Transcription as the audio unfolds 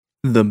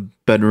The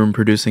Bedroom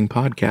Producing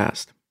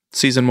Podcast,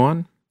 Season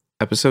 1,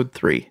 Episode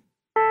 3.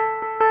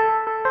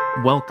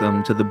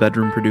 Welcome to the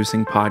Bedroom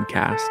Producing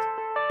Podcast.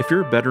 If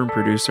you're a bedroom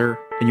producer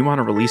and you want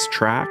to release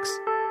tracks,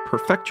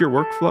 perfect your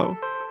workflow,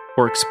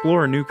 or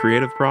explore a new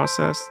creative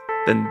process,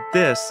 then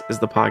this is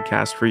the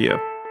podcast for you.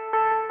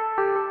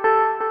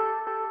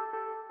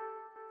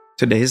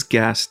 Today's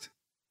guest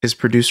is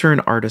producer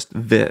and artist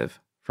Viv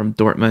from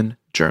Dortmund,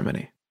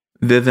 Germany.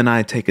 Viv and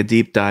I take a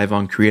deep dive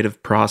on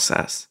creative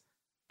process,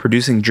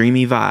 producing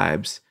dreamy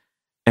vibes,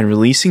 and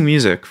releasing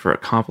music for a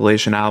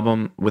compilation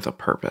album with a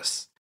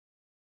purpose.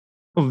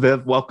 Well,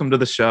 Viv, welcome to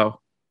the show.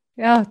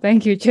 Yeah,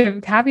 thank you,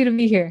 Chip. Happy to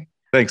be here.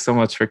 Thanks so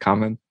much for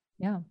coming.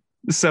 Yeah.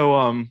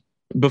 So,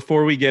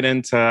 before we get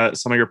into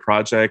some of your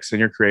projects and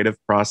your creative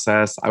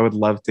process, I would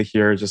love to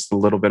hear just a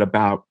little bit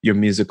about your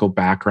musical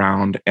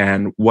background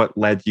and what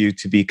led you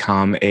to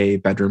become a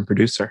bedroom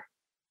producer.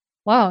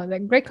 Wow,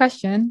 great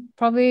question.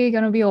 Probably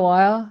gonna be a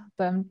while,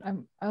 but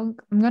I'm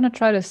gonna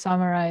try to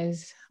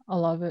summarize a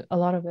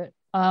lot of it.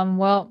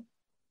 Well,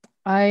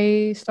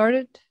 I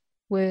started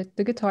with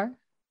the guitar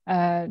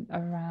at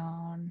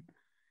around,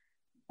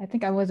 I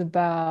think I was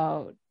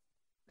about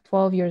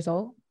 12 years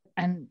old,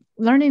 and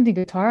learning the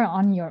guitar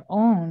on your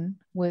own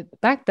with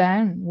back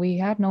then we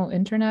had no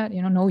internet,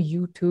 no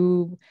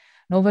YouTube,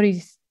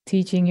 nobody's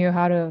teaching you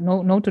how to,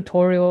 no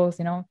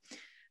tutorials,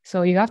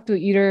 so you have to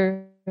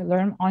either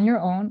learn on your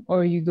own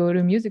or you go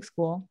to music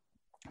school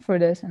for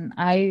this. And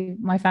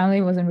my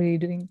family wasn't really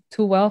doing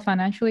too well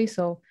financially,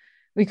 so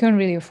we couldn't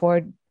really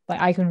afford,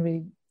 I couldn't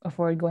really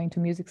afford going to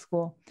music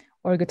school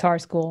or guitar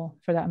school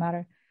for that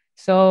matter.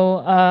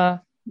 So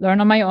learn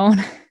on my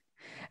own.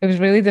 It was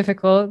really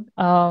difficult,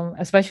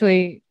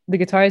 especially the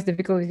guitar is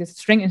difficult because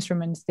string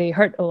instruments, they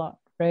hurt a lot,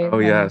 right? Oh,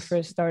 when yes. you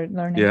first started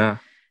learning. Yeah.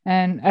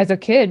 And as a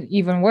kid,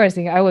 even worse.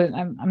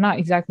 I'm not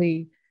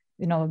exactly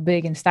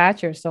big in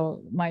stature,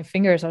 so my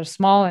fingers are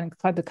small, and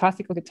the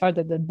classical guitar,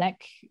 the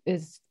neck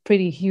is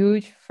pretty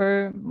huge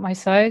for my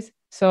size.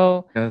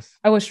 So Yes.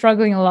 I was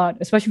struggling a lot,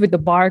 especially with the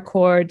bar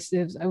chords.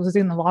 I was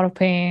in a lot of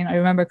pain. I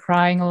remember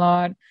crying a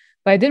lot,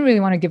 but I didn't really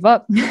want to give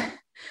up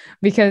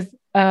because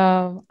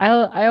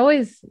I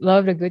always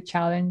loved a good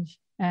challenge,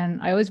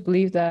 and I always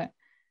believe that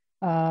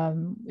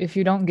if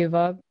you don't give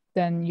up,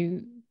 then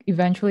you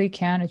eventually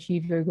can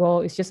achieve your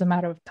goal. It's just a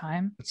matter of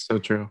time. It's so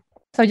true.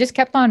 So I just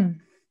kept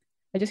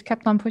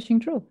on pushing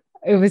through.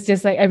 It was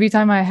just like every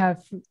time I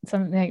have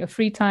something like a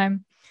free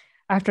time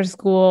after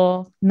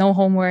school, no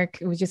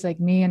homework, it was just like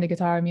me and the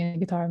guitar, me and the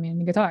guitar, me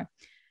and the guitar.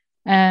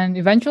 And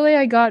eventually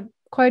I got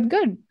quite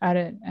good at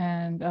it.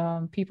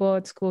 And people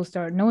at school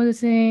started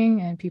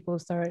noticing, and people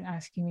started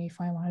asking me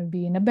if I want to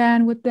be in a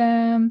band with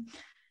them.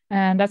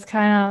 And that's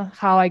kind of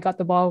how I got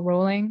the ball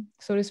rolling,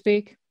 so to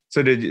speak.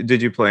 So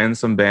did you play in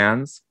some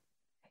bands?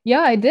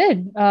 Yeah, I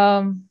did.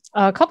 A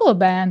couple of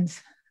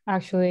bands,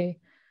 actually.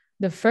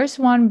 The first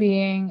one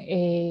being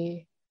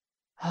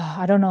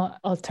I don't know,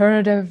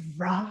 alternative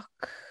rock,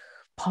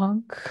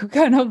 punk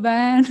kind of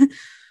band.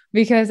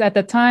 Because at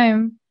the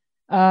time,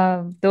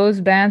 those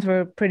bands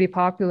were pretty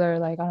popular,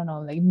 like, I don't know,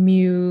 like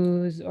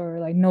Muse or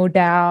like No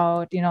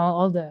Doubt,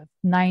 all the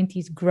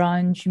 90s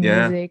grunge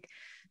music.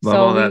 Love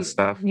all that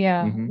stuff.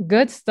 Yeah, Mm-hmm.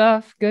 good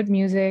stuff, good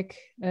music,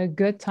 a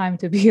good time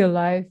to be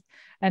alive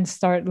and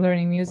start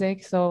learning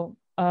music. So,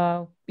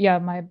 yeah,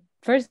 my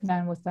first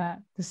band was that.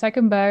 The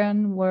second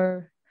band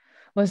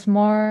was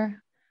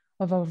more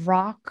of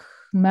a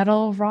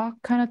metal rock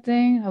kind of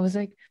thing. I was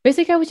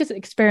just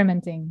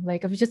experimenting.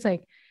 Like, I was just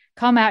like,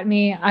 come at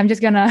me, I'm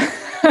just gonna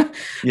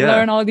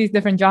learn all these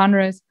different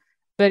genres.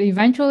 But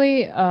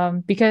eventually,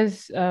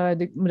 because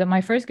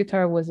my first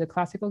guitar was a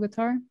classical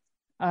guitar,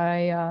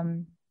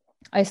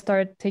 I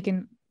started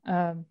taking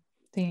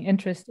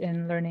interest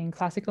in learning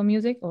classical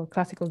music or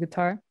classical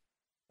guitar.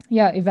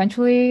 Yeah,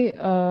 eventually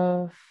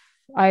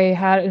I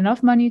had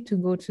enough money to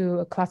go to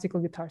a classical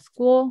guitar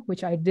school,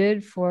 which I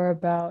did for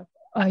about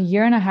a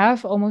year and a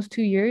half, almost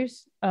 2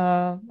 years.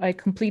 I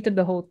completed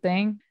the whole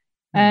thing.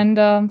 And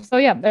so,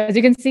 yeah, as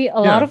you can see, a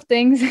lot of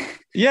things.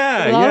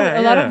 A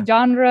lot of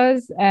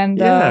genres. And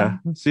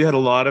so you had a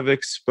lot of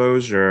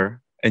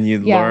exposure, and you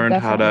learned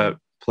how to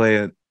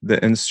play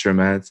the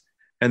instruments.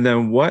 And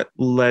then what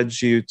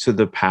led you to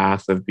the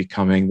path of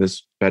becoming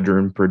this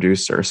bedroom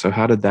producer? So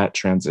how did that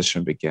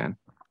transition begin?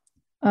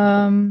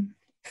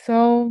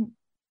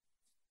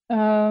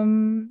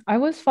 I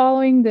was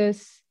following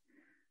this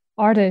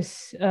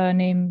artist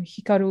named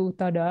Hikaru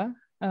Utada.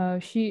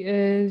 She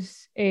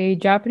is a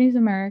Japanese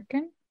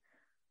American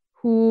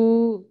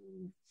who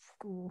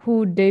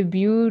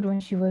debuted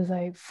when she was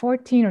like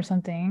 14 or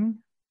something,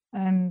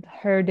 and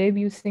her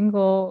debut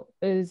single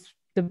is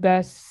the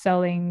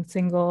best-selling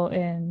single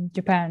in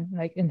Japan,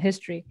 like in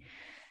history.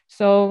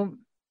 So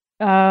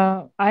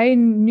I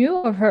knew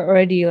of her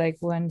already, like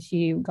when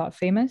she got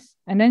famous,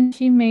 and then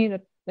she made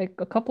a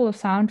couple of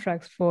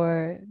soundtracks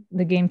for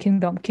the game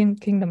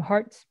Kingdom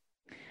Hearts.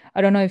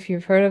 I don't know if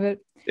you've heard of it.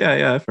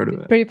 Yeah, I've heard of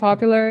it. Pretty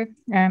popular.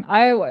 And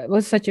I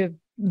was such a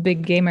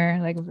big gamer,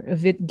 like a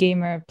vid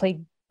gamer,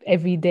 played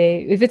every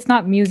day. If it's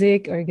not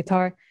music or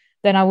guitar,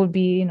 then I would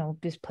be,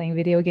 just playing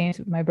video games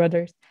with my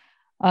brothers.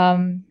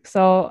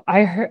 So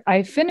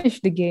I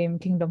finished the game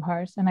Kingdom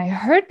Hearts, and I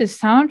heard the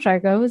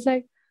soundtrack. I was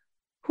like,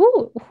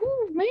 who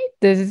made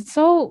this? It's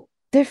so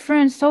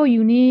different, so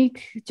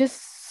unique,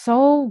 just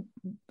so,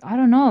 I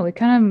don't know. It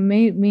kind of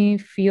made me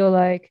feel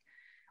like,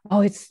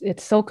 oh, it's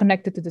so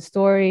connected to the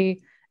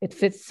story. It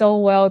fits so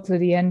well to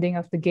the ending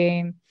of the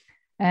game.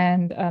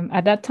 And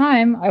at that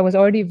time, I was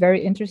already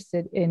very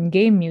interested in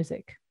game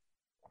music.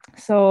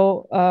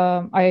 So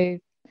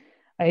I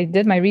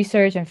did my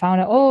research and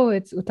found out, oh,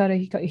 it's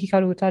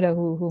Hikaru Utada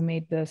who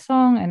made the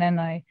song. And then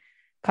I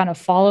kind of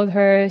followed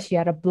her. She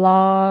had a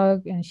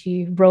blog and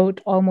she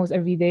wrote almost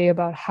every day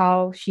about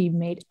how she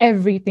made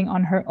everything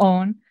on her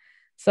own.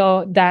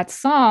 So that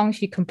song,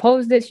 she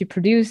composed it, she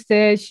produced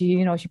it,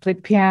 she played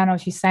the piano,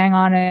 she sang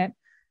on it.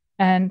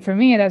 And for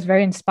me, that's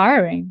very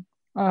inspiring.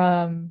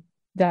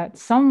 That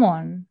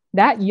someone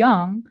that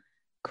young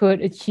could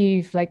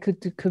achieve, like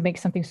could make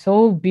something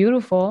so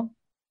beautiful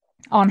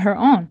on her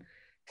own.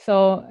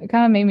 So it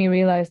kind of made me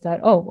realize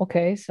that, oh,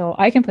 okay, so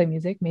I can play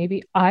music.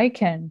 Maybe I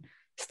can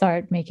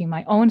start making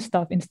my own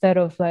stuff instead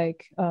of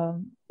like,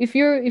 if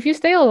you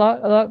stay a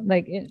lot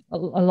like a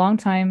long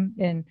time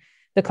in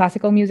the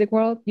classical music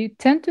world, you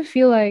tend to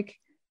feel like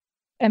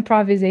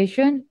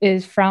improvisation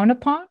is frowned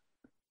upon.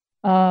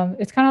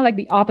 It's kind of like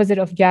the opposite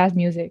of jazz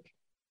music.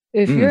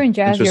 If you're in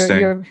jazz,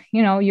 Interesting.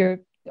 you're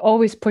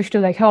always pushed to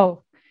like,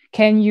 oh,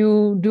 can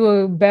you do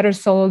a better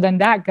solo than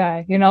that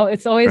guy?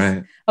 It's always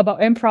Right. about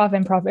improv,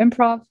 improv,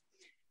 improv.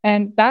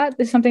 And that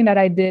is something that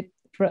I did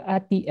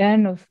at the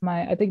end of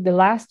I think the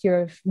last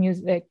year of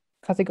music,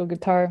 classical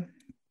guitar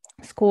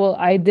school.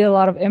 I did a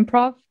lot of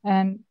improv,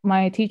 and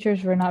my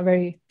teachers were not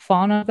very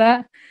fond of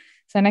that.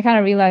 So then I kind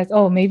of realized,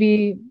 oh,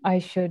 maybe I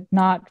should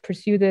not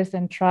pursue this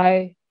and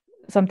try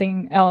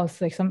something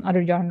else, like some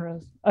other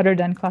genres other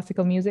than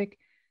classical music,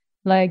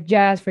 like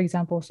jazz, for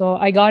example. So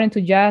I got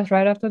into jazz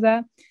right after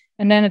that.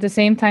 And then at the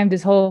same time,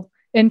 this whole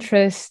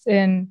interest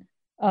in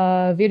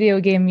video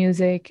game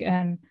music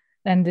and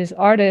this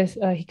artist,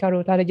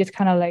 Hikaru Utada, just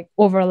kind of like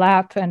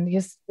overlap. And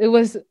just it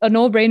was a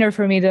no-brainer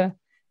for me to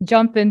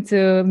jump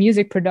into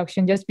music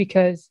production just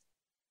because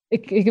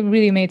it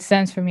really made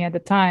sense for me at the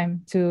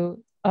time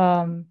to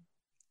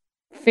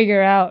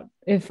figure out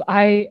if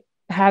I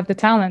have the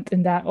talent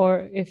in that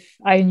or if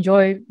I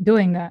enjoy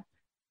doing that.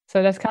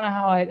 So that's kind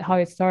of how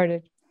it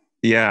started.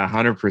 Yeah,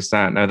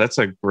 100%. No, that's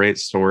a great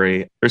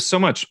story. There's so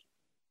much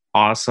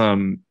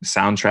awesome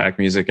soundtrack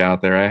music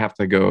out there. I have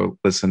to go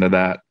listen to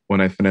that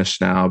when I finish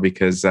now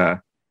because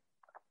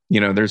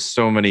there's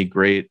so many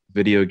great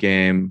video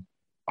game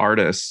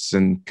artists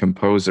and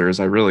composers.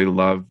 I really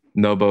love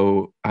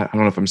Nobuo. I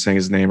don't know if I'm saying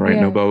his name right.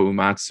 Yeah, Nobuo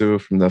Uematsu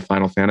from the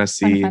Final Final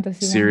Fantasy Fantasy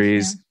ones. Yeah.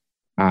 series.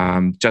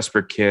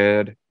 Jesper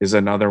Kidd is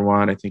another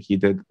one. I think he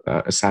did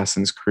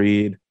Assassin's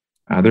Creed.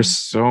 There's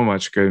Mhm. so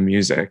much good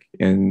music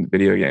in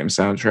video game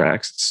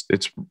soundtracks.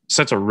 It's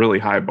such a really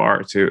high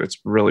bar too. It's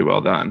really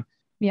well done.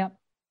 Yeah.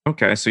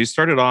 Okay, so you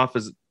started off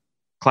as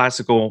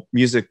classical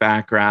music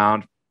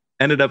background,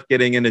 ended up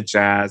getting into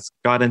jazz,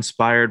 got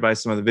inspired by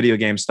some of the video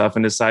game stuff,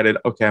 and decided,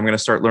 okay, I'm going to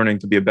start learning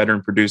to be a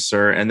veteran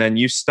producer. And then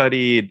you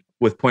studied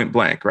with Point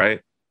Blank, right?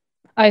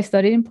 I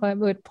studied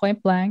with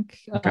Point Blank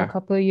a Okay.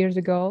 couple of years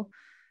ago.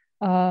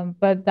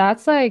 But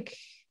that's like,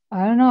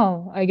 I don't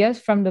know. I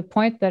guess from the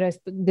point that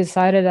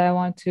decided I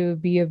want to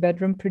be a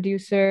bedroom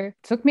producer, it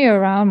took me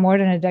around more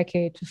than a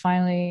decade to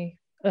finally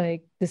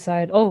like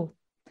decide, oh,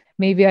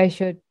 maybe I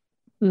should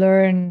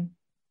learn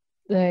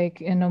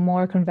like in a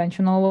more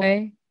conventional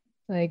way,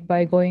 like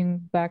by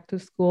going back to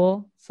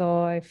school.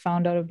 So I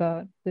found out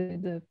about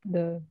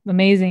the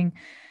amazing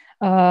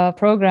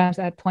programs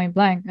at Point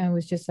Blank and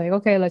was just like,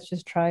 okay, let's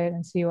just try it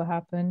and see what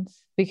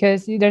happens.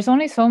 Because there's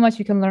only so much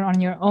you can learn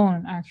on your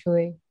own,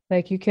 actually.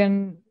 Like you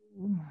can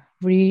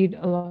read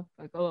a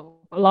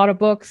lot of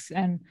books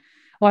and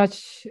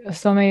watch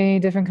so many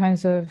different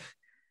kinds of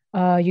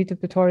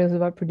YouTube tutorials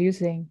about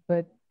producing,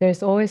 but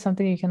there's always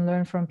something you can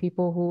learn from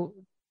people who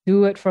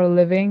do it for a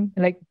living,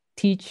 like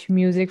teach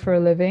music for a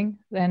living.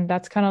 And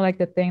that's kind of like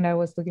the thing that I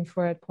was looking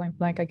for at Point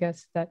Blank, I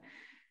guess, that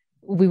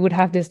we would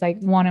have this like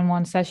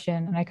one-on-one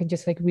session and I could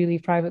just like really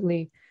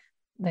privately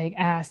like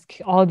ask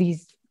all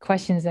these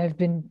questions that have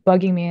been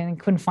bugging me and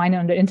couldn't find it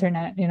on the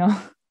internet.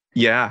 Yeah,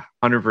 Yeah.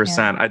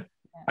 100%.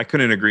 I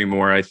couldn't agree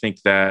more. I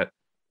think that,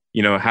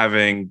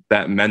 having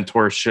that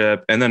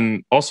mentorship and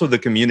then also the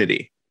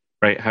community,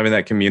 right? Having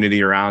that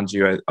community around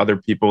you, other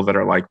people that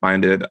are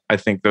like-minded, I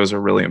think those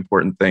are really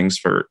important things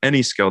for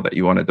any skill that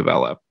you want to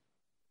develop.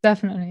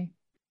 Definitely.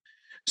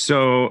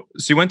 So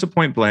you went to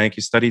Point Blank,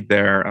 you studied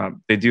there.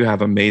 They do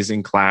have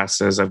amazing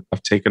classes.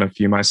 I've taken a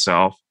few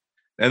myself.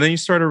 And then you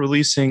started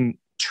releasing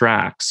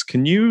tracks.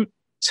 Can you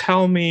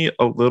tell me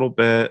a little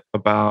bit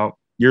about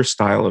your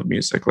style of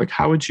music? Like,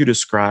 how would you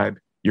describe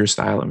your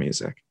style of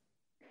music?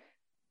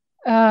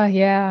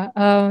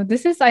 Yeah.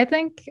 This is, I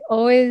think,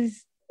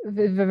 always a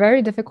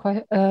very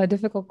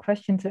difficult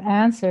question to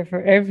answer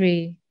for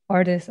every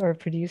artist or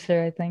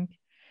producer, I think.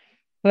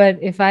 But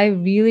if I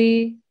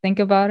really think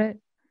about it,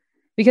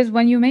 because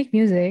when you make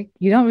music,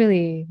 you don't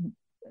really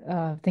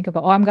think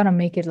about, oh, I'm gonna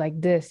make it like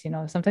this.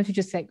 Sometimes you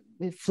just like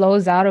it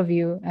flows out of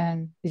you and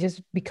it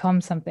just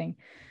becomes something.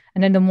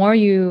 And then the more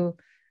you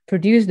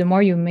produce, the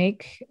more you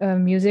make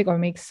music or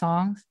make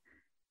songs,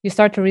 you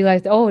start to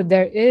realize, oh,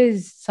 there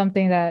is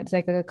something that's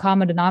like a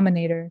common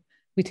denominator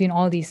between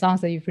all these songs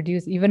that you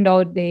produce, even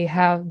though they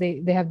have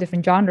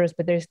different genres,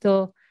 but there's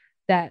still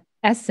that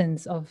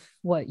essence of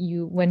what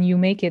you when you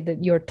make it,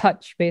 that your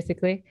touch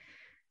basically.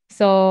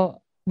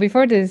 So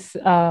before this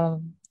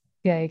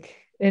like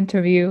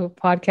interview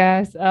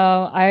podcast,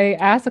 I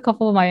asked a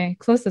couple of my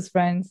closest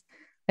friends,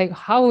 like,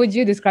 how would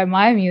you describe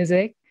my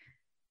music?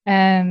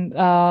 And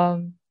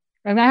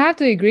I have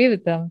to agree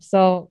with them.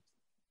 So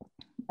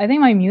I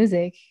think my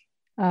music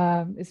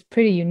is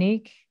pretty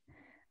unique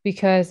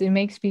because it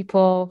makes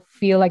people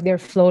feel like they're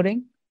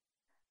floating.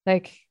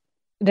 Like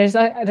there's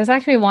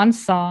actually one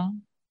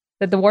song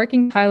that the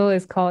working title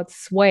is called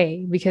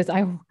Sway, because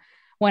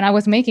when I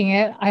was making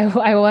it,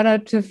 I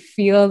wanted to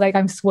feel like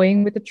I'm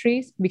swaying with the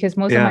trees, because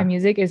most of my Yeah.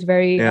 music is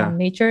very Yeah.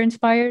 nature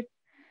inspired.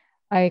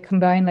 I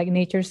combine like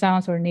nature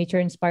sounds or nature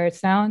inspired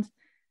sounds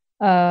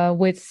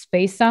with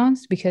space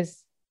sounds,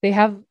 because they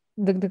have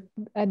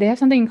they have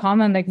something in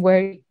common, like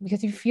where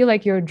because you feel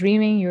like you're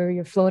dreaming,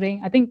 you're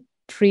floating. I think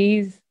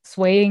trees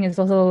swaying is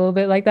also a little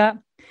bit like that.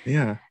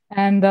 Yeah.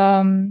 And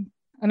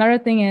another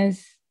thing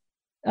is,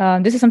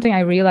 this is something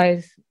I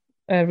realized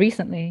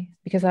recently,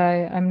 because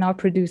I'm now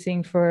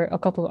producing for a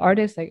couple of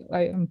artists. Like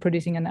I'm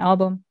producing an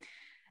album,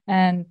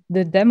 and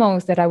the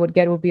demos that I would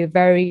get would be a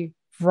very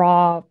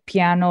raw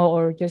piano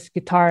or just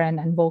guitar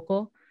and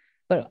vocal.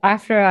 But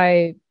after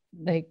I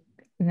like,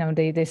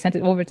 they sent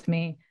it over to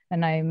me,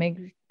 and I make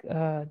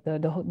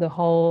the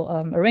whole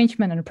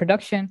arrangement and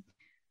production.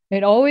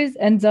 It always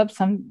ends up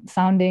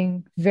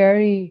sounding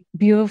very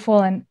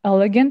beautiful and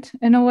elegant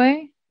in a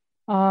way.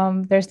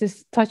 There's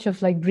this touch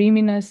of like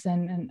dreaminess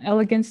and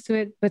elegance to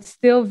it, but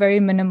still very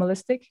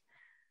minimalistic.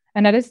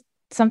 And that is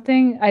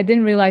something I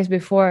didn't realize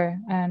before.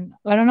 And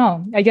I don't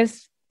know, I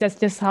guess that's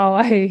just how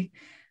I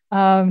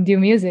do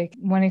music.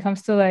 When it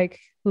comes to like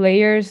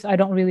layers, I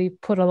don't really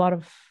put a lot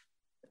of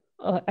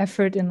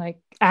effort in like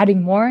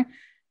adding more,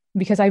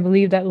 because I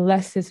believe that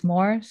less is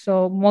more.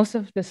 So most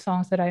of the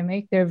songs that I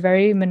make, they're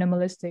very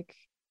minimalistic.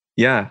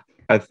 Yeah,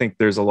 I think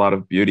there's a lot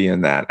of beauty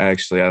in that.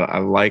 Actually, I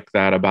like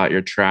that about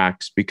your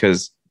tracks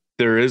because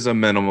there is a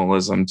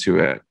minimalism to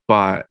it,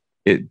 but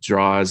it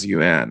draws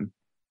you in.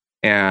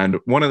 And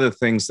one of the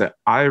things that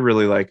I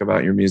really like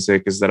about your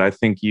music is that I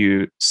think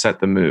you set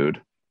the mood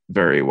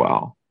very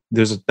well.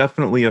 There's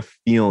definitely a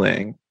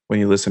feeling when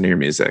you listen to your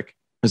music.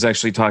 I was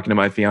actually talking to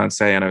my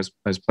fiance, and I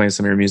was playing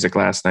some of your music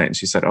last night, and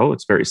she said, "Oh,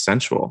 it's very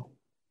sensual."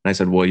 And I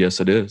said, "Well, yes,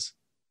 it is."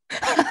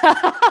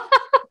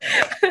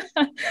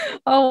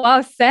 Oh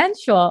wow,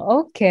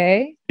 sensual.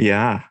 Okay.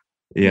 Yeah.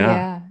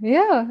 Yeah.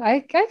 Yeah.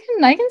 I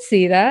can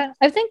see that.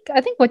 I think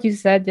what you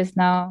said just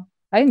now,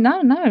 I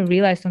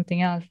realized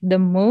something else. The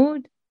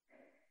mood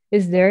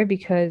is there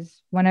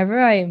because whenever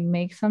I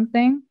make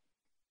something,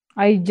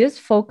 I just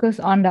focus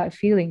on that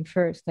feeling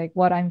first, like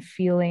what I'm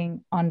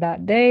feeling on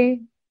that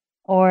day.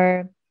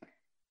 Or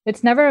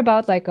it's never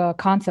about like a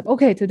concept.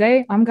 Okay,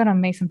 today I'm gonna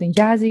make something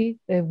jazzy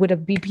with a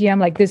BPM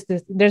like this.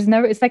 There's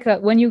never. It's like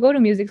when you go to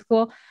music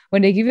school,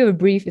 when they give you a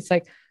brief, it's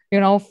like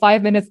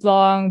 5 minutes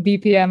long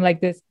BPM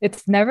like this.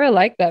 It's never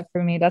like that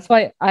for me. That's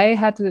why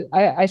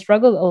I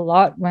struggled a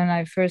lot when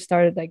I first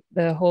started like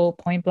the whole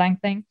point blank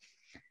thing,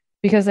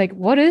 because like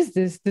what is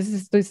this? This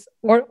is this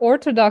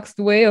orthodox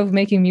way of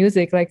making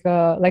music, like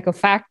a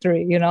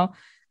factory,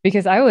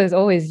 because I was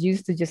always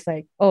used to just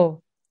like,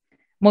 oh,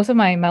 most of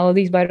my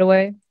melodies, by the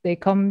way, they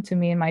come to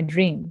me in my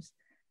dreams.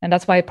 And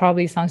that's why it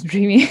probably sounds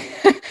dreamy.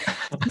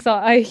 So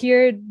I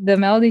hear the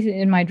melodies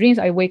in my dreams.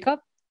 I wake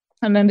up,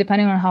 and then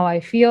depending on how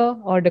I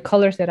feel or the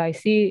colors that I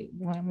see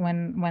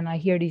when I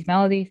hear these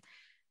melodies,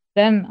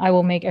 then I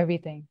will make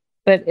everything.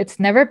 But it's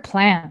never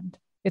planned.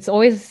 It's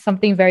always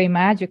something very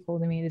magical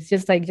to me. It's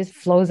just like just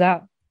flows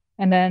out.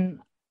 And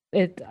then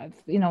it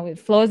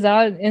flows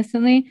out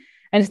instantly.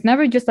 And it's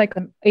never just like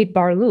an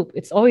 8-bar loop.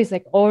 It's always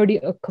like already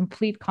a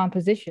complete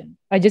composition.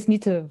 I just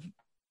need to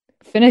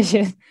finish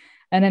it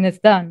and then it's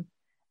done.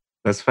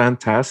 That's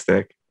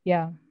fantastic.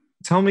 Yeah.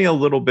 Tell me a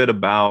little bit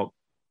about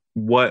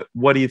what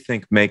do you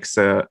think makes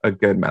a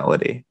good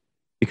melody?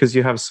 Because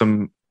you have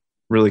some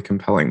really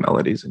compelling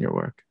melodies in your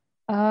work.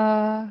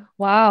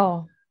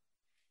 Wow.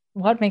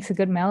 What makes a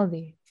good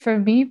melody? For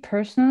me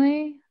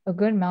personally, a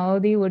good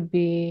melody would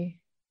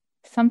be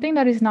something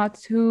that is not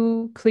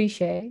too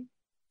cliche.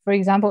 For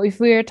example, if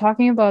we're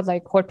talking about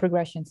like chord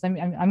progressions, I'm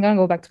gonna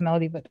go back to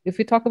melody, but if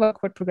we talk about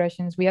chord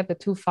progressions, we have the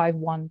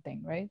 2-5-1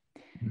 thing, right?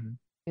 Mhm.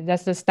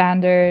 That's the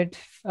standard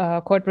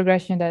chord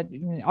progression that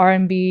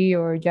R&B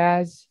or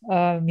jazz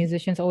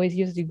musicians always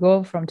use. You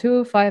go from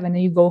 2-5 and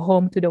then you go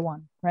home to the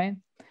 1, right?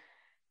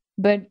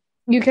 But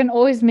you can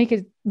always make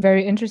it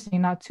very interesting,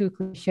 not too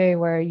cliche,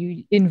 where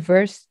you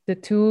inverse the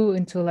two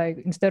into like,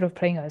 instead of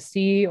playing a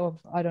C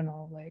of, I don't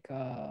know, like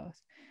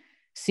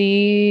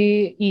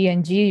C, E,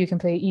 and G, you can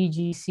play E,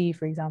 G, C,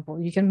 for example.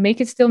 You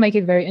can still make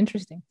it very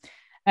interesting.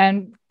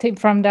 And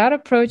from that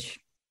approach,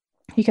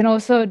 you can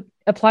also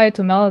apply it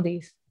to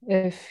melodies.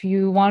 If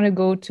you want to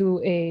go to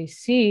a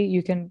C,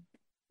 you can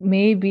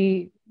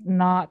maybe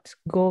not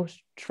go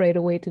straight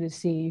away to the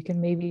C. You can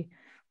maybe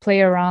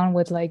play around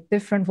with like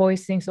different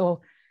voicings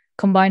or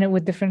combine it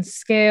with different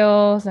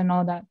scales and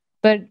all that.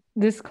 But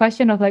this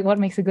question of like what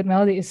makes a good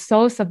melody is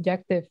so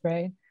subjective,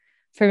 right?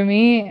 For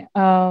me,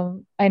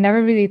 I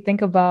never really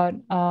think about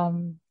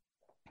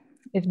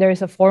if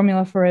there's a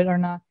formula for it or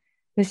not.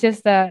 It's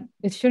just that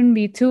it shouldn't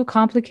be too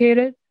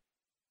complicated.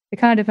 It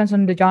kind of depends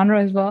on the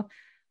genre as well.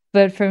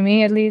 But for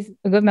me, at least,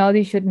 a good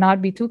melody should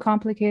not be too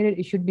complicated.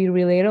 It should be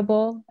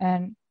relatable,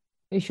 and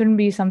it shouldn't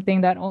be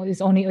something that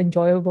is only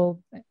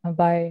enjoyable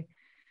by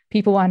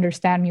people who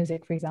understand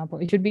music, for example.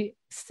 It should be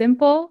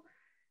simple,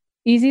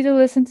 easy to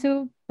listen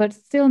to, but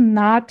still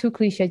not too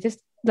cliche. Just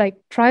like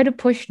try to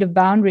push the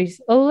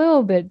boundaries a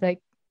little bit, like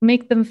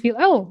make them feel,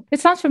 oh, it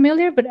sounds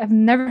familiar, but I've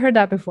never heard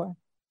that before.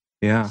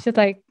 Yeah. Should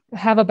like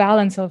have a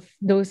balance of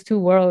those two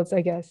worlds,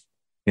 I guess.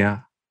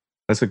 Yeah.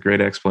 That's a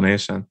great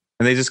explanation.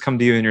 And they just come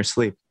to you in your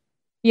sleep.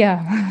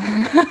 Yeah.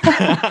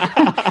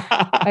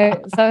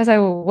 So as I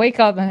wake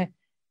up and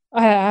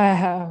I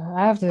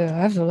have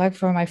to look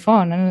for my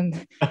phone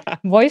and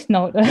voice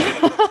note.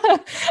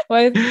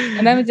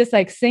 And then just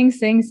like sing,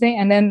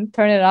 and then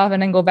turn it off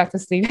and then go back to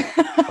sleep.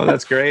 Oh,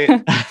 that's great.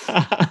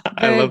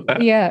 I love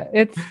that. Yeah,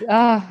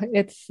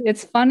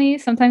 it's funny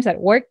sometimes at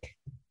work.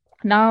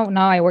 Now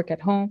I work at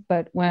home,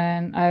 but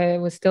when I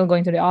was still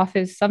going to the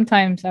office,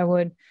 sometimes I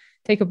would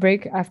take a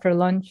break after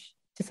lunch,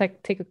 just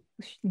like take a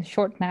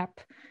short nap.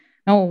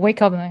 And I'll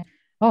wake up and like,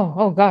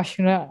 oh gosh,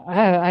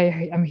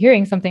 I'm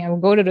hearing something. I will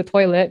go to the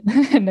toilet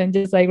and then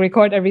just like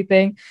record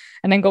everything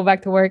and then go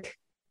back to work.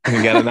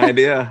 You got an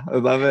idea. I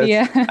love it.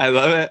 Yeah. I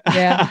love it.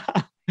 Yeah.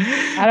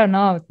 I don't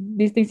know.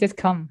 These things just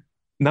come.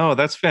 No,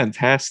 that's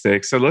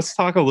fantastic. So let's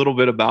talk a little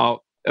bit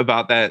about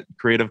that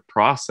creative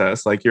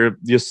process. Like you're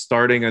just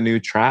starting a new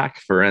track,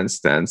 for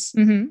instance.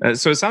 Mm-hmm.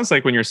 So it sounds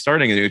like when you're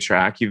starting a new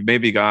track, you've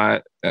maybe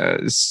got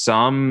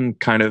some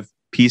kind of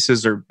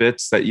pieces or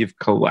bits that you've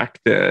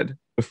collected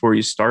before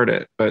you start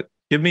it. But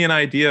give me an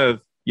idea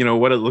of,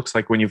 what it looks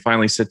like when you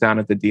finally sit down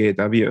at the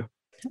DAW.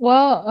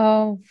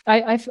 Well,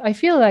 I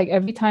feel like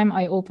every time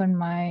I open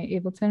my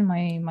Ableton,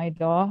 my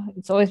DAW,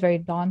 it's always very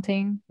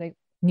daunting. Like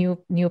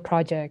new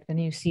project,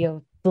 and you see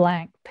a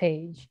blank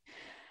page,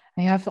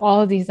 and you have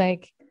all these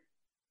like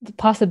the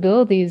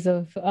possibilities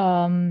of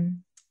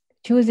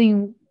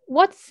choosing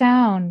what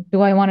sound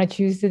do I want to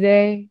choose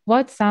today?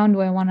 What sound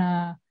do I want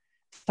to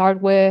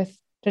start with?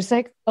 There's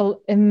like an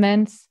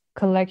immense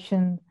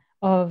collection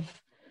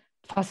of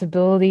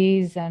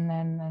possibilities,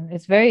 and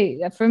it's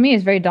very, for me,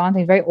 it's very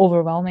daunting, very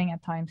overwhelming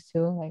at times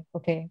too. Like,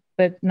 okay,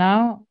 but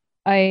now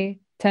I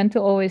tend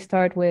to always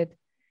start with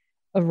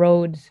a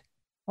Rhodes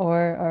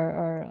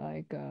or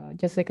like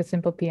just like a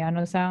simple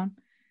piano sound,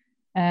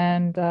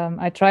 and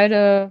I try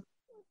to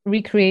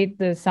recreate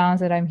the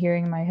sounds that I'm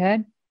hearing in my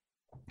head,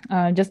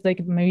 just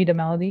like maybe the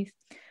melodies,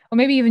 or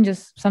maybe even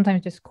just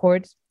sometimes just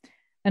chords,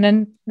 and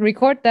then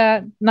record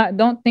that.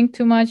 Don't think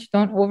too much,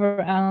 don't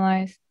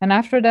overanalyze, and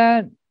after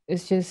that,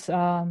 it's just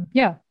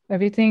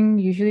everything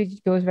usually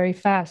goes very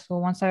fast. So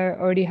once I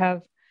already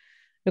have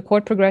the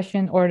chord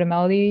progression or the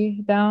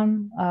melody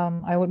down,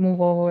 I would move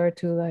over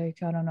to like,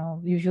 I don't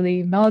know,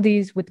 usually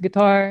melodies with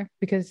guitar,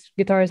 because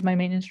guitar is my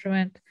main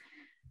instrument.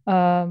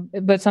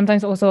 But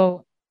sometimes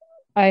also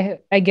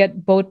I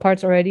get both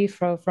parts already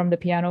from the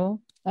piano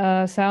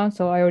sound.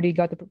 So I already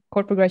got the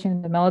chord progression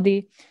and the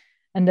melody.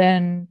 And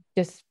then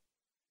just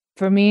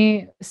for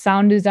me,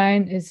 sound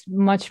design is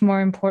much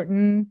more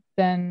important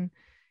than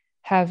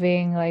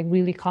having like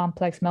really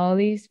complex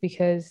melodies,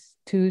 because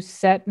to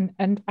set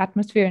an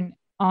atmosphere and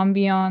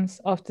ambiance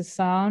of the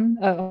sound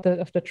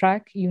of the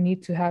track, you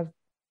need to have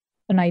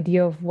an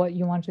idea of what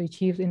you want to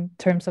achieve in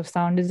terms of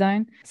sound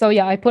design. So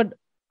yeah, I put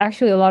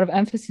actually a lot of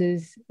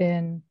emphasis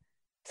in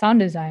sound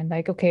design.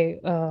 Like, okay,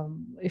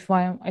 if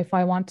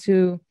I want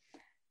to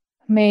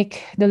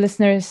make the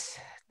listeners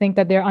think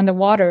that they're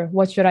underwater,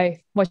 what should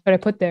I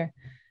put there?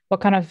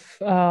 What kind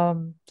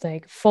of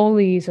like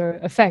foley's or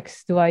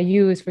effects do I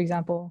use, for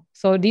example?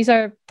 So these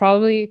are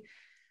probably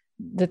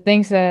the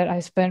things that I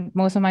spend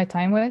most of my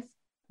time with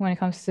when it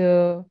comes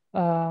to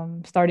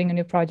starting a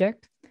new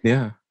project.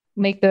 Yeah.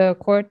 Make the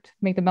chord,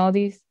 make the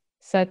melodies,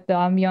 set the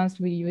ambiance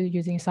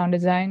using sound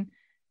design,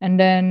 and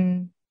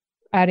then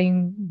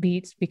adding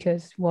beats,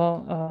 because,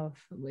 well,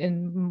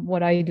 in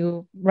what I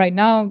do right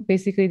now,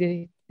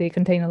 basically they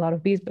contain a lot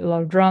of beats, but a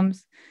lot of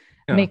drums.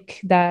 Yeah.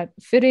 Make that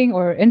fitting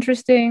or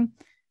interesting.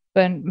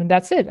 But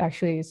that's it,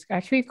 actually. It's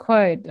actually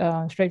quite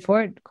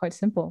straightforward, quite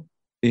simple.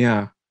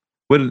 Yeah.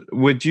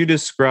 Would you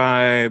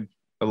describe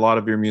a lot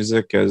of your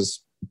music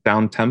as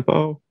down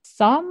tempo?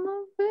 Some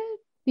of it,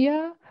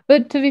 yeah.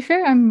 But to be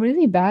fair, I'm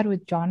really bad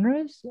with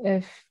genres.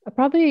 If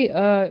probably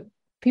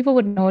people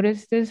would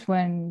notice this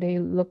when they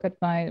look at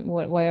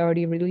what I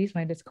already released,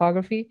 my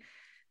discography.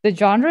 The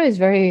genre is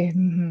very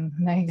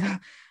like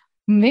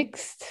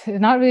mixed.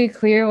 It's not really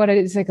clear what it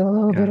is. Like a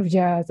little bit of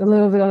jazz, a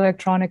little bit of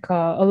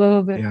electronica, a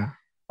little bit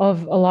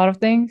of a lot of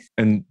things.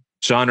 And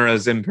genre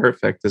is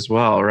imperfect as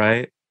well,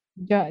 right?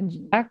 Yeah,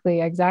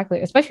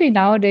 exactly. Especially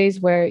nowadays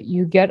where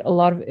you get a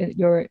lot of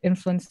your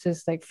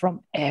influences like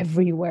from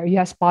everywhere. You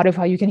have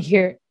Spotify, you can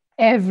hear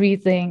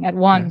everything at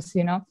once,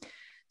 you know.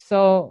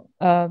 So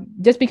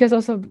just because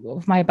also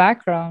of my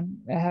background,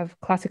 I have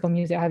classical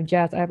music, I have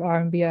jazz, I have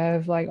R&B, I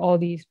have like all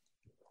these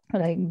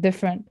like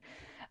different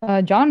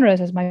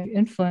genres as my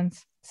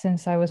influence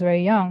since I was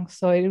very young.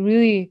 So it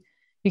really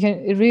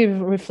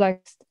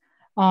reflects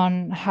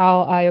on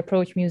how I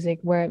approach music,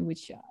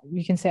 which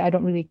you can say I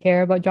don't really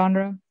care about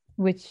genre,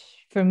 which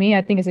for me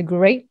I think is a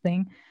great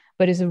thing,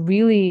 but is a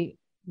really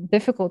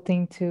difficult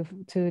thing to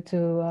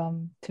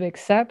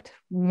accept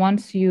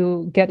once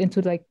you get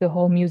into like the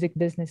whole music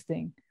business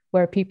thing,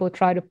 where people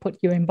try to put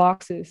you in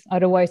boxes.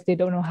 Otherwise, they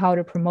don't know how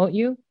to promote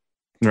you.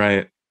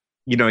 Right.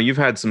 You know, you've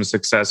had some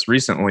success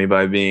recently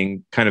by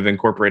being kind of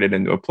incorporated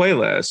into a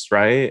playlist,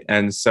 right?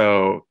 And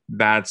so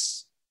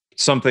that's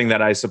something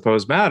that I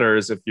suppose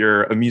matters if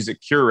you're a music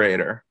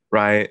curator,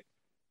 right?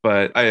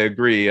 But I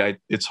agree.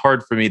 It's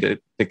hard for me to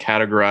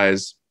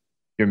categorize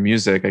your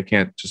music. I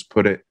can't just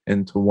put it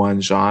into one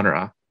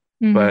genre.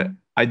 But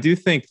I do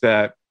think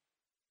that,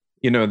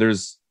 you know,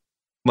 there's,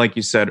 like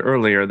you said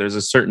earlier, there's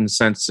a certain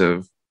sense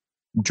of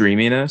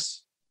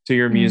dreaminess to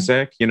your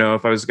music. You know,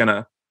 if I was going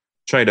to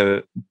try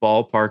to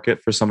ballpark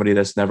it for somebody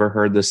that's never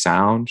heard the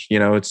sound, you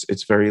know,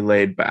 it's very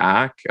laid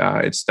back.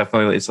 It's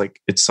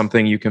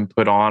something you can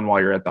put on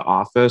while you're at the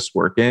office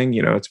working.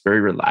 You know, it's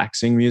very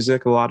relaxing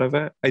music, a lot of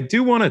it. I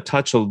do want to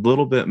touch a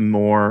little bit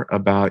more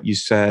about, you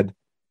said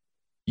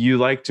you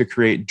like to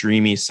create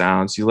dreamy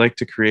sounds. You like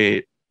to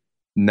create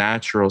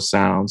natural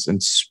sounds and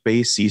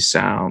spacey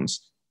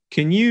sounds.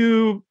 Can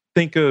you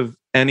think of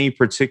any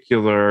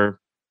particular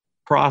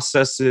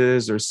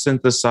processes or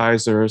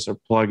synthesizers or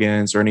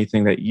plugins or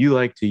anything that you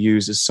like to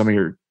use as some of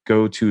your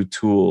go-to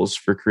tools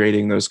for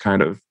creating those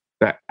kind of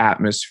that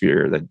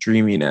atmosphere, that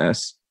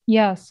dreaminess?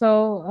 Yeah,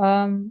 so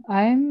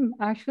I'm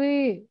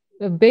actually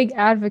a big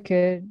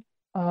advocate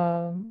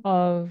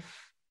of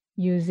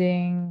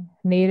using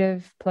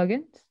native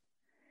plugins,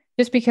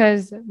 just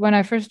because when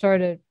I first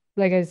started,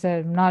 like I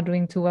said, I'm not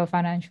doing too well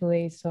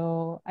financially,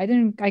 so I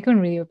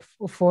couldn't really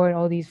afford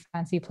all these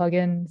fancy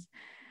plugins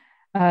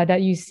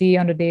that you see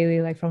on the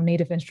daily, like from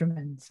Native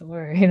Instruments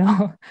or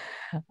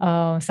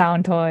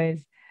Sound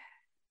Toys.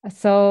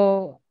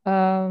 So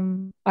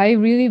I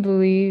really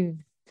believe,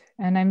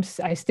 and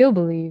I still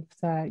believe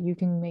that you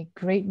can make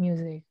great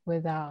music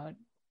without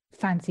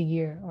fancy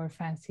gear or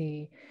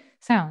fancy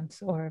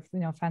sounds or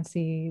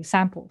fancy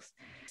samples.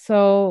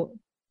 So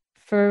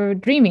for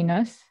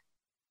dreaminess,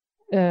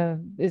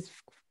 it's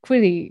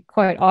really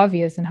quite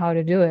obvious in how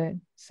to do it.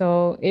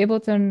 So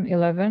Ableton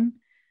 11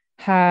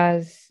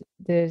 has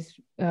this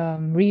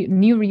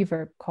new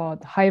reverb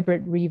called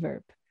hybrid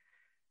reverb.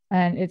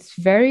 And it's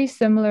very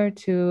similar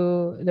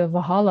to the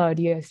Valhalla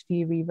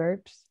DSP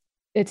reverbs.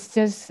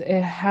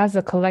 It has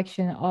a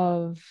collection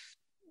of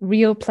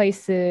real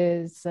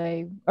places,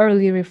 like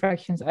early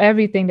reflections,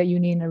 everything that you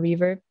need in a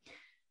reverb.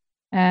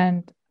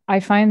 And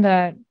I find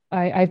that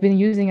I've been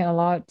using it a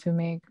lot to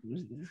make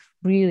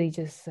really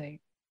just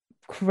like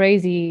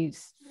crazy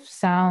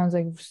sounds,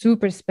 like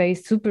super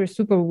space,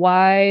 super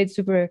wide,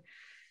 super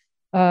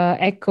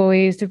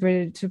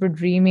echoey, super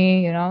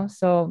dreamy,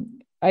 So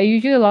I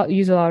usually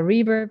use a lot of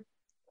reverb,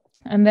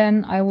 and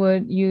then I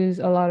would use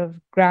a lot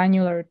of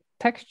granular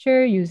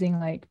texture using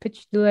like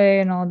pitch delay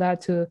and all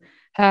that to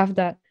have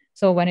that.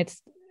 So when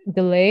it's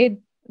delayed,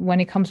 when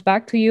it comes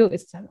back to you,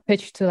 it's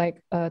pitched to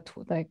like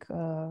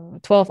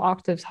 12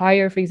 octaves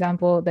higher, for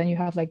example. Then you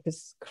have like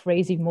this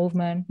crazy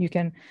movement. You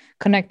can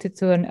connect it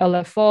to an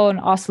LFO, an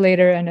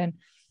oscillator, and then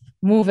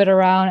move it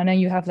around, and then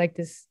you have like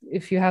this.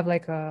 If you have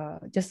like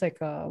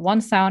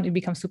one sound, it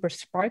becomes super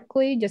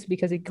sparkly just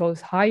because it goes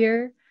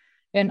higher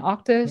in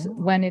octaves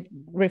when it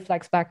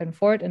reflects back and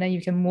forth, and then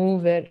you can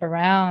move it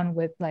around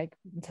with like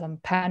some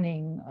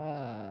panning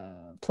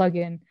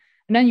plugin,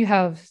 and then you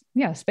have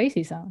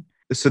spacey sound.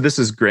 So this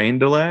is grain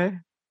delay.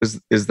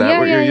 Is that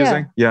what you're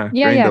using? Yeah,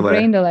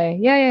 grain delay.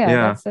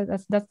 Yeah.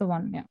 That's the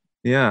one.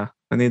 Yeah,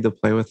 I need to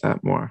play with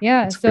that more.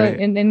 Yeah, that's so great.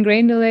 in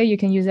grain delay, you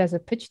can use it as a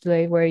pitch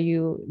delay where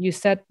you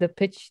set the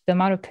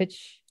amount of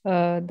pitch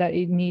that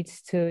it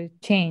needs to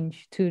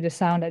change to the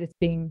sound that is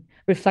being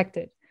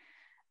reflected.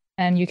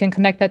 And you can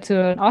connect that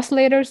to an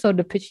oscillator, so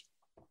the pitch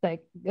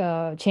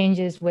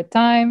changes with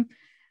time.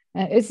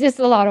 It's just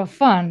a lot of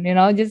fun,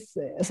 just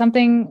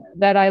something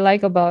that I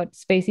like about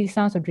spacey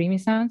sounds or dreamy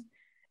sounds.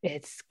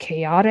 It's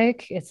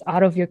chaotic, it's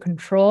out of your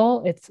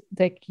control. It's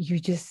like you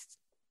just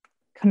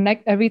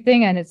connect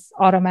everything and it's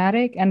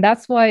automatic, and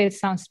that's why it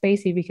sounds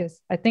spacey,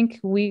 because I think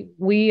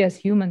we as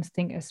humans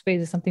think of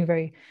space is something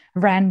very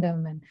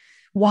random and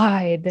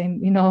wide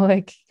and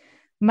like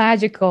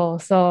magical.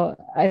 So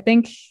I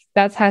think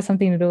that has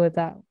something to do with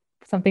that,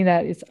 something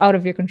that is out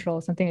of your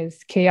control, something that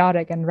is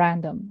chaotic and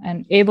random.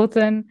 And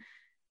Ableton,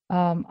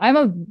 I'm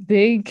a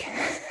big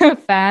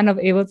fan of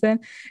Ableton.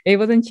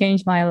 Ableton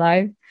changed my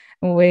life,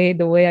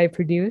 the way I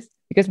produce,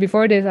 because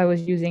before this I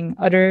was using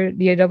other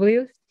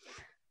DAWs,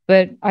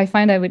 But I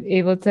find that with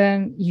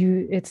Ableton,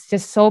 it's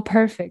just so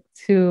perfect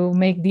to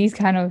make these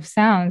kind of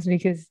sounds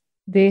because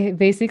they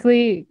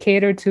basically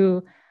cater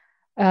to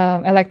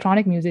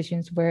electronic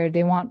musicians where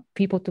they want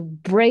people to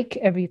break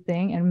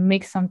everything and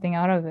make something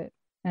out of it.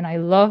 And I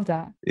love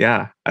that.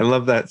 Yeah, I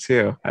love that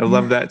too. I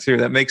love Yeah. that too.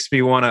 That makes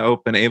me want to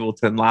open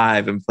Ableton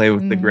Live and play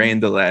with the Mhm. grain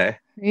delay.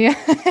 Yeah.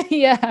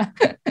 Yeah.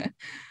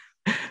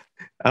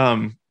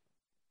 Um,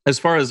 as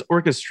far as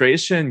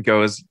orchestration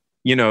goes,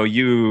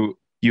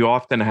 you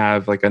often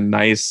have like a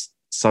nice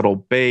subtle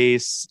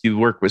bass. You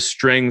work with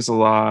strings a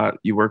lot.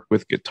 You work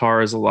with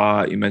guitars a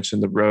lot. You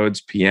mentioned the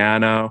Rhodes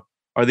piano.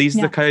 Are these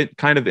the Yeah.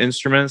 kind of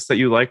instruments that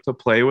you like to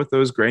play with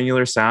those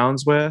granular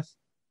sounds with?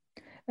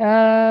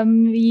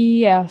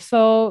 Yeah,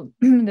 so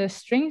the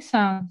string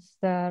sounds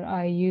that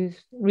I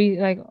use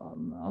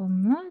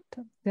not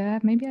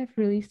that maybe I've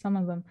released some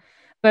of them,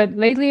 but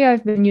lately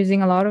I've been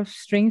using a lot of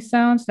string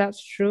sounds.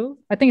 That's true.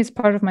 I think it's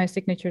part of my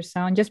signature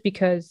sound just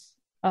because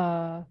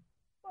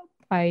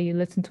I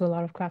listen to a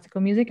lot of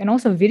classical music and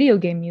also video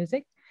game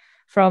music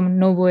from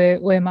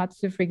Nobuo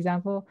Uematsu, for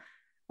example.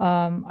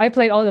 I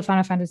played all the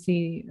Final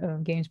Fantasy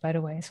games, by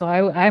the way, so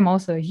I'm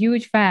also a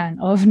huge fan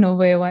of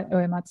Nobuo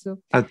Uematsu.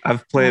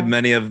 I've played Uh,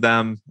 many of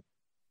them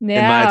in my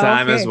yeah,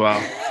 time as okay.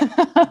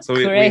 well. So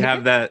we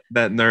have Great.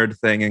 that nerd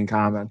thing in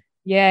common.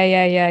 Yeah,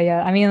 yeah, yeah,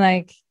 yeah. I mean,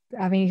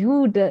 I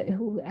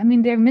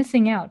mean, they're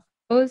missing out.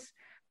 Those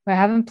who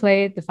haven't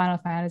played the Final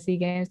Fantasy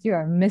games, you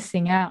are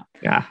missing out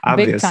Yeah, big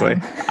obviously.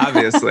 time.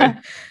 Obviously.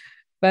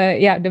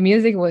 But yeah, the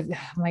music was,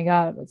 oh my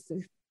God, was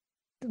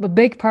a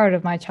big part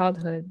of my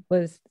childhood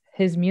was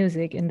his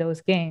music in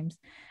those games.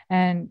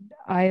 And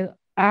I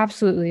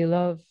absolutely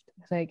loved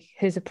like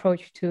his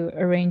approach to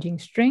arranging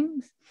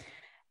strings.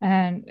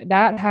 And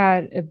that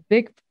had a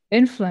big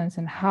influence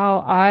in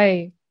how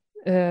I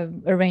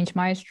arrange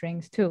my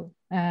strings too.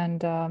 And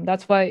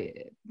that's why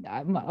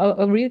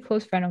a really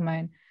close friend of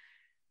mine,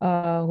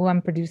 who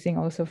I'm producing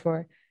also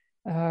for,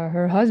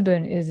 her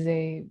husband is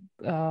a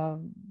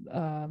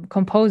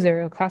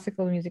composer, a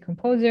classical music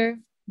composer,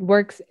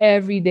 works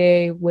every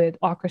day with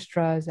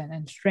orchestras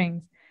and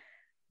strings.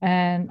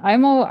 And I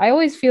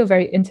always feel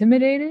very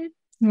intimidated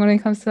when it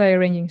comes to like,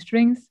 arranging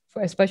strings,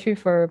 especially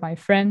for my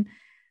friend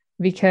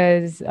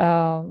because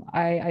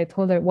I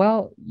told her,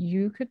 well,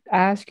 you could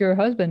ask your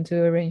husband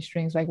to arrange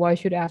strings. Like, why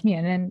should you ask me?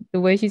 And then the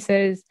way she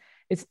says,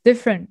 it's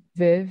different,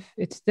 Viv.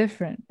 It's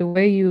different. The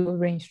way you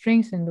arrange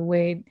strings and the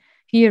way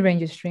he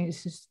arranges strings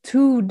is just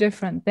two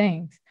different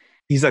things.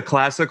 He's a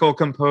classical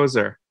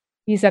composer.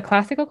 He's a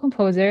classical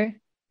composer.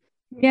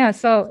 Yeah.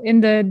 So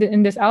in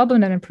this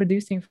album that I'm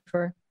producing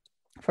for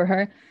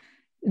her,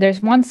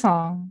 there's one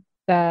song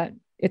that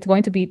it's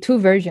going to be two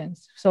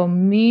versions. So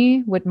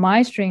me with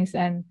my strings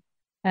and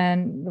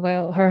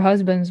well her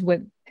husband's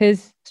with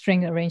his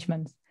string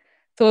arrangements.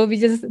 So it'll be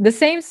just the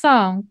same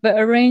song but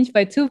arranged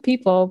by two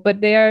people, but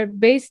they are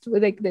based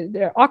with like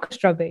they're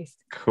orchestra based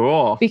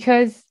Cool.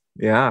 because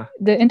Yeah.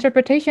 the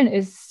interpretation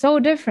is so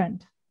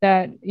different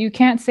that you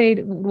can't say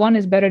one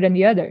is better than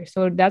the other.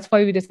 So that's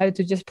why we decided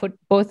to just put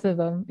both of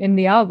them in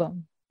the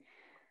album.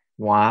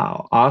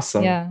 Wow.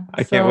 Awesome. Yeah.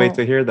 I can't wait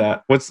to So hear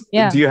that. Do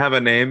yeah. you have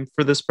a name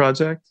for this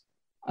project?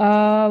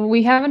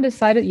 We haven't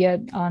decided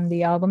yet on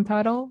the album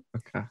title,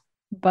 Okay.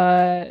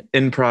 but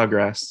In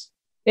progress.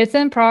 it's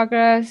in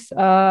progress.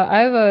 I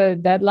have a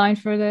deadline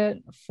for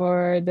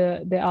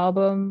the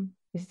album.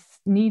 It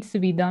needs to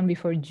be done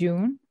before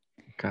June.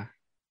 Okay.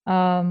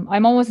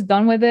 I'm almost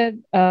done with it.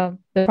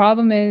 The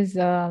problem is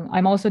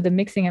I'm also the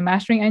mixing and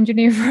mastering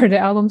engineer for the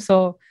album,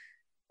 so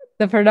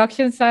the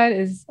production side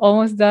is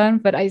almost done,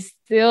 but I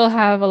still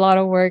have a lot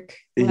of work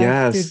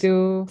left to Yes.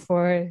 do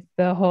for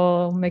the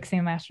whole mixing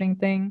and mastering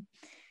thing.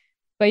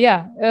 But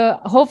yeah,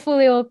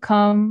 hopefully it'll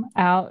come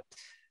out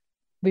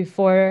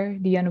before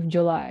the end of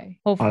July.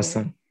 Awesome.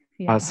 Hopefully.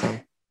 Yeah.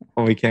 Awesome.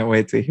 Well, we can't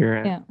wait to hear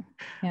it. Yeah.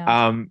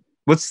 Yeah.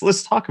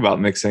 Let's talk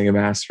about mixing and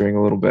mastering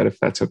a little bit, if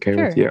that's okay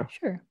with Sure. you.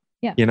 Sure.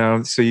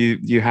 Yeah. So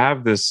you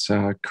have this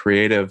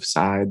creative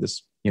side,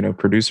 this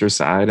producer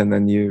side, and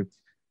then you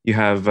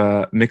have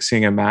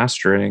mixing and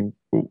mastering.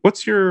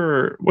 What's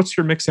your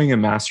mixing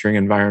and mastering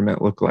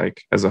environment look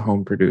like as a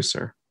home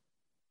producer?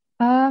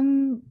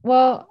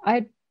 Well,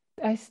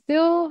 I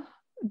still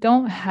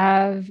don't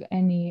have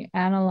any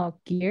analog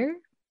gear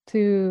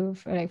to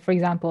like for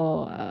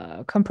example,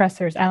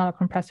 compressors, analog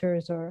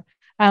compressors or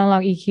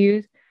analog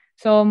EQs.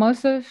 So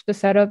most of the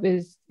setup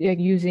is like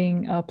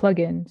using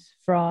plugins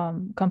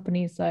from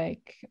companies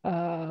like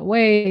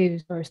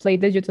Waves or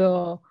Slate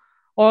Digital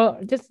or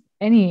just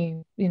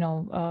any,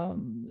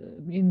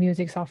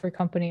 music software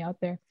company out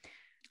there.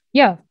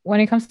 Yeah, when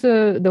it comes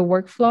to the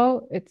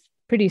workflow, it's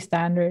pretty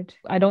standard.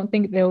 I don't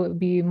think there would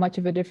be much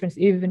of a difference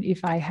even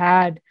if I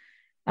had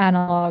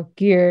analog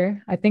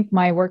gear. I think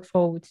my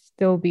workflow would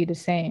still be the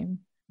same.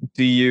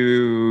 Do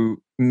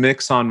you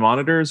mix on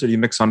monitors or do you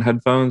mix on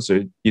headphones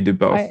or you do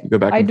both? You go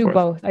back I and do forth.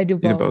 both. I do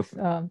You do both.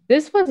 both.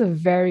 This was a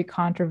very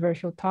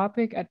controversial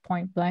topic at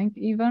point blank,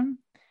 even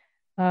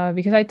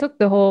because I took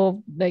the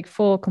whole like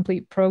full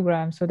complete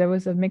program. So there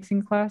was a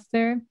mixing class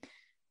there.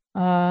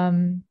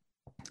 Um,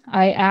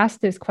 I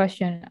asked this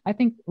question, I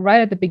think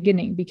right at the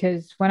beginning,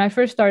 because when I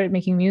first started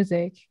making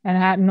music and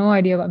I had no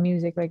idea about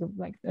music like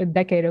a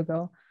decade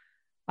ago,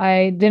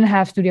 I didn't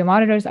have studio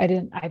monitors. I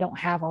don't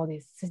have all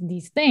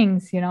these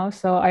things, you know.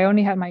 So I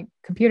only had my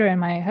computer and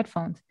my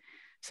headphones.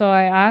 So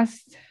I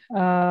asked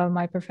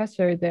my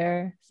professor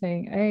there,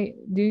 saying, "Hey,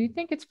 do you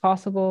think it's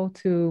possible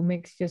to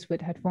mix just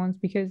with headphones?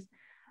 Because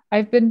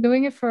I've been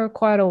doing it for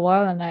quite a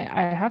while, and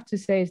I have to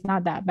say it's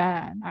not that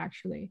bad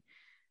actually."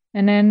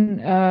 And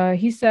then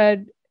he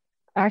said,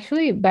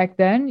 actually, back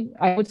then,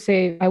 I would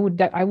say I would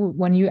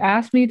when you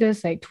asked me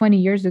this like 20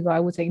 years ago,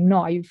 I would say, no,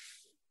 are you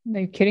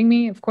kidding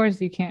me? Of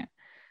course you can't.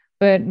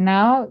 But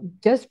now,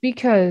 just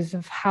because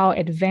of how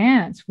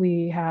advanced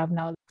we have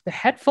now, the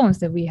headphones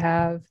that we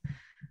have,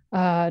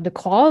 the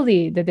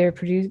quality that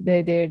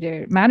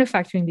they're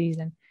manufacturing these,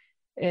 and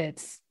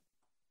it's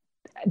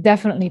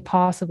definitely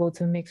possible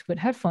to mix with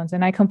headphones.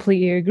 And I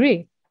completely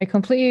agree. I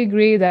completely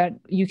agree that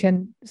you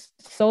can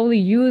solely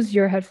use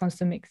your headphones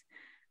to mix.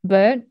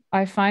 But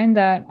I find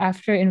that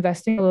after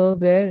investing a little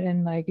bit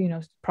in like,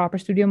 proper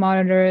studio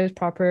monitors,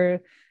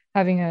 proper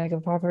having like a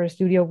proper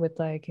studio with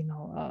like,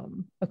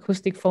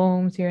 acoustic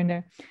foams here and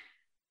there,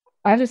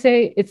 I have to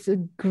say it's a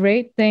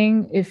great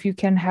thing if you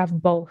can have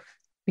both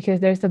because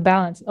there's the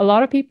balance. A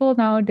lot of people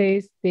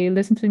nowadays they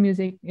listen to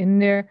music in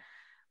their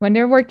when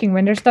they're working,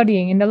 when they're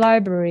studying in the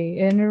library,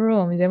 in the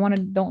room. They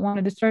don't want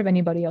to disturb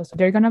anybody else.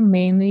 They're gonna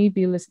mainly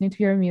be listening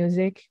to your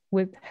music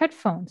with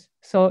headphones.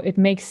 So it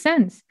makes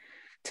sense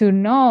to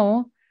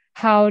know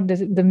how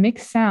the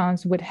mix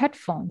sounds with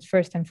headphones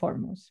first and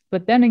foremost.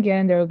 But then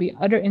again, there will be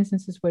other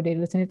instances where they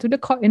listen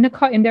to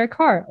in their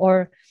car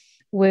or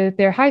with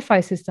their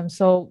hi-fi system.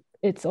 So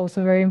it's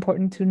also very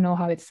important to know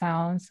how it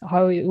sounds,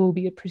 how it will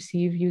be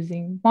perceived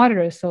using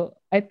monitors. So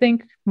I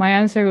think my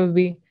answer would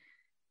be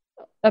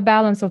a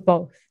balance of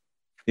both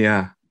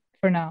Yeah.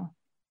 for now.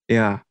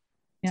 Yeah.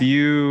 Do Yeah.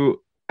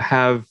 you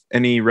have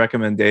any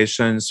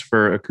recommendations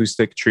for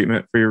acoustic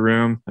treatment for your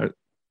room?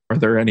 Are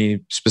there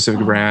any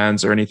specific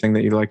brands or anything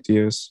that you like to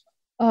use?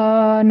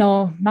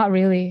 No, not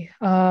really.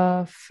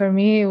 For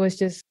me, it was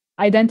just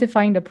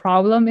identifying the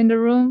problem in the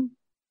room.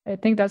 I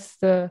think that's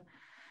the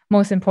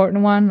most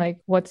important one. Like,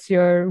 what's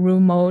your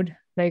room mode?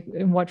 Like,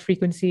 in what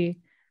frequency?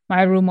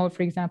 My room mode,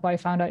 for example, I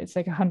found out it's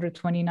like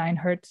 129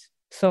 hertz.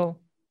 So,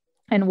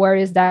 and where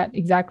is that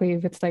exactly?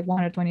 If it's like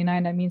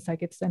 129, that means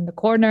like it's in the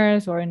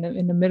corners or in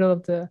the middle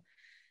of the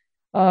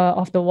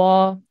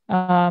wall.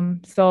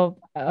 So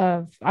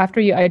after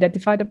you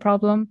identify the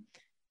problem,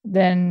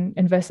 then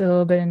invest a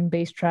little bit in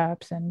bass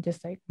traps and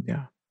just like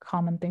Yeah.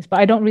 common things. But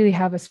I don't really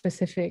have a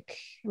specific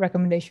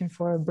recommendation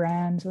for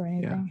brands or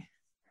anything.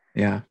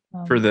 Yeah.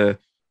 For the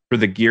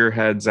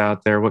gearheads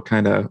out there, what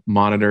kind of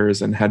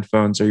monitors and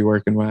headphones are you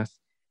working with?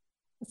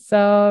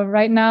 So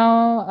right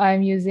now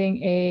I'm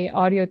using a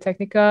Audio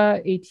Technica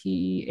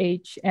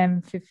ATH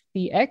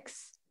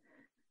M50X.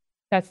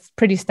 That's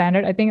pretty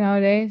standard, I think,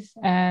 nowadays.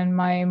 And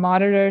my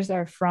monitors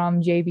are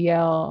from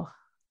JBL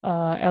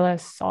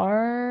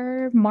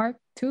LSR Mark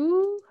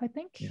II, I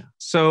think. Yeah.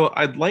 So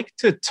I'd like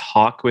to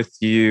talk with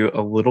you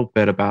a little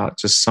bit about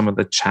just some of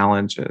the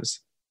challenges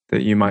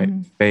that you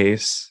might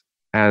face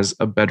as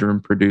a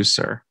bedroom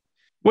producer.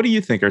 What do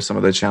you think are some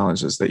of the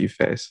challenges that you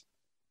face?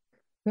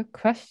 Good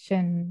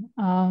question.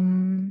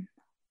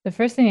 The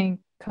first thing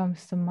that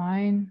comes to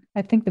mind,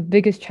 I think the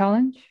biggest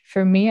challenge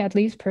for me, at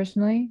least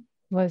personally,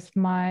 was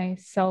my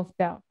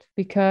self-doubt.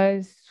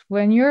 Because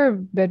when you're a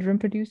bedroom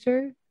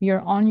producer,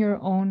 you're on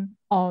your own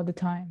all the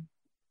time.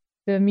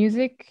 The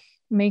music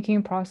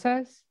making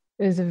process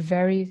is a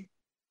very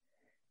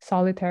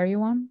solitary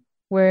one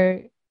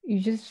where you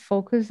just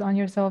focus on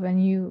yourself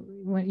and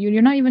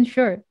you're not even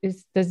sure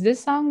does this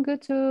sound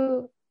good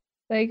to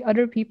like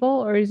other people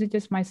or is it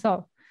just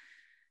myself.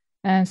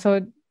 And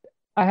so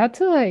I had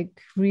to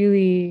like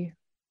really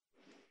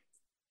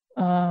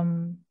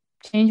um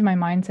change my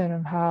mindset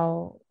of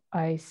how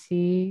I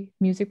see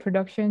music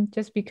production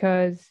just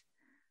because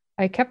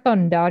I kept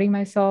on doubting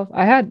myself.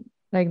 I had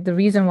like the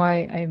reason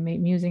why I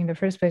made music in the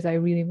first place, I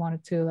really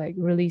wanted to like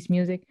release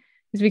music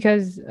is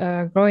because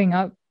growing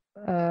up,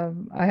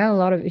 I had a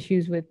lot of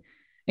issues with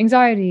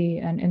anxiety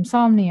and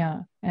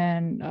insomnia.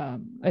 And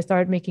I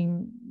started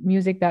making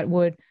music that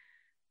would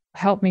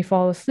help me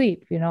fall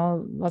asleep,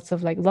 lots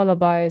of like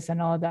lullabies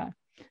and all that.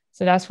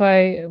 So that's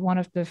why one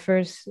of the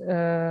first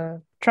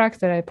tracks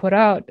that I put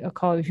out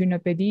called Je ne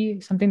peux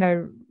dire, something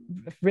that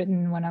I've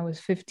written when I was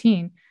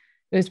 15.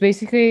 It was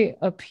basically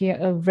a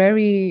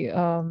very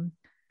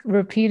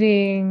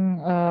repeating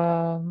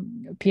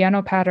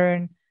piano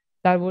pattern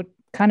that would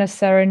kind of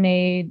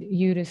serenade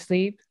you to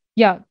sleep.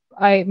 Yeah,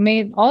 I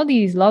made all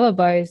these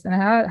lullabies and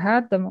I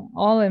had them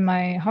all in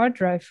my hard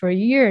drive for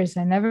years.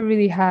 I never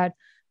really had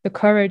the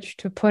courage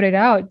to put it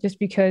out just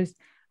because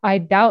I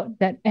doubt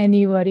that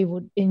anybody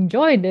would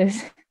enjoy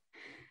this.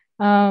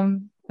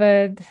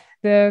 But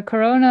the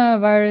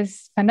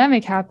coronavirus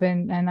pandemic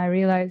happened, and I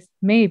realized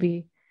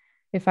maybe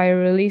if I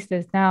release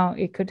this now,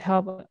 it could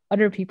help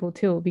other people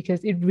too,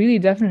 because it really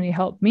definitely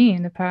helped me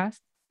in the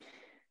past.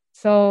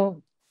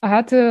 So I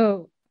had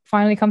to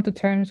finally come to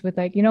terms with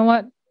like, you know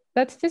what?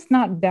 Let's just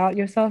not doubt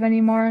yourself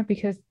anymore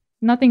because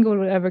nothing good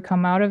will ever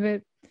come out of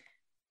it.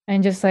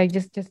 And just like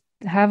just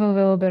have a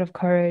little bit of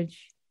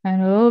courage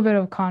and a little bit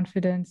of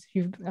confidence.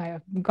 I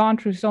have gone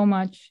through so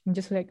much and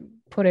just like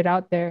put it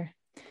out there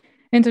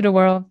into the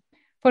world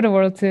for the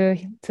world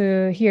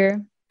to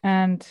hear.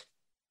 And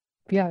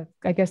yeah,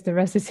 I guess the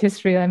rest is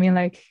history. I mean,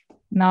 like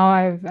now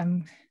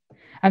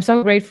I'm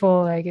so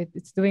grateful. Like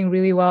it's doing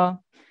really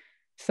well.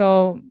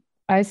 So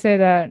I say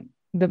that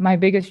my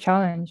biggest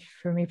challenge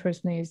for me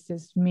personally is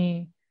just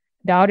me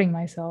doubting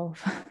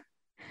myself.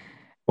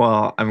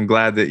 Well, I'm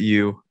glad that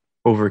you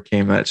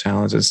overcame that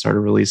challenge and started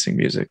releasing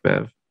music,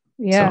 Bev.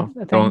 Yeah,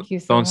 So thank you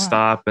so don't much.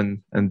 stop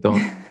and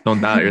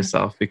don't doubt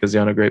yourself because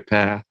you're on a great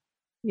path.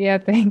 Yeah,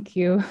 thank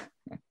you.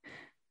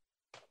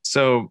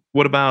 So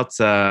what about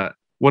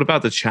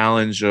the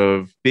challenge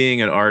of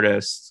being an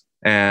artist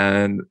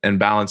and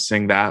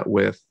balancing that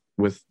with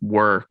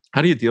work?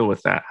 How do you deal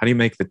with that? How do you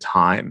make the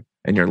time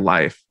in your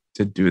life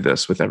to do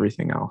this with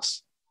everything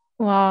else?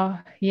 Wow,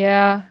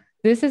 yeah,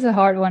 this is a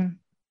hard one,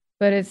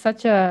 but it's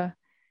such a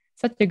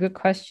good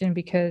question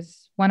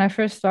because when I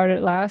first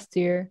started last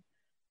year,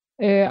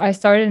 I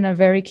started in a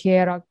very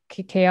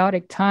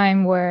chaotic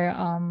time where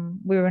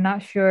we were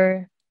not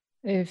sure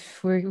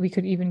if we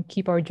could even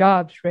keep our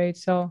jobs, right?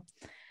 So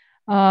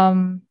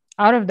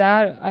out of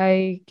that,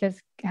 I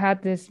just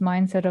had this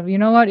mindset of, you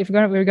know what, if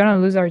we're gonna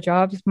lose our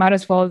jobs, might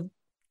as well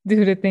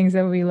do the things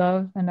that we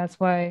love, and that's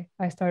why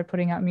I started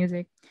putting out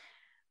music.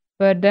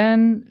 But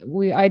then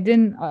I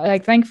didn't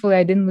like, thankfully,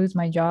 I didn't lose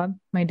my job,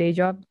 my day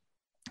job.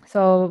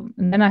 So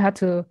and then I had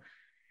to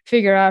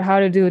figure out how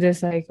to do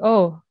this. Like,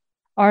 oh,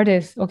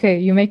 artist, okay,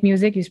 you make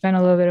music, you spend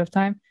a little bit of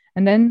time,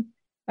 and then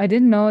I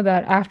didn't know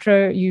that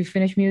after you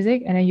finish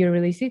music and then you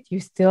release it, you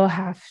still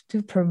have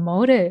to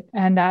promote it,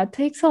 and that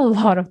takes a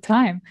lot of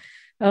time,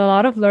 a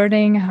lot of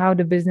learning how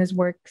the business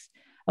works,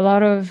 a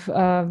lot of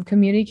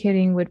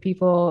communicating with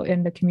people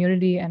in the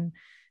community and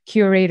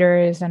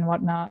curators and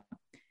whatnot,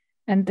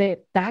 and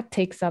that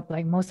takes up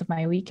like most of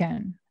my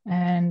weekend.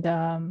 And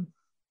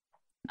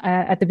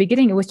at the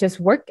beginning, it was just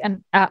work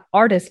and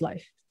artist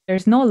life.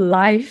 There's no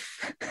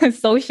life,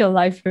 social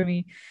life for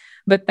me.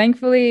 But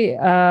thankfully,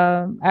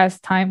 as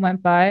time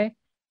went by,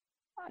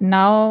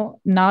 now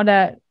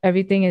that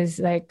everything is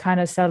like kind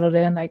of settled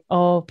in, like,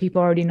 oh,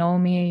 people already know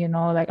me, you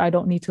know, like I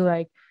don't need to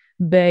like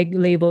beg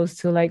labels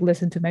to like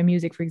listen to my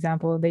music, for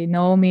example. They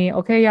know me.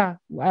 Okay, yeah,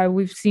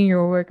 we've seen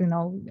your work, you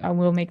know, I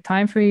will make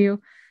time for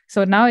you.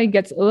 So now it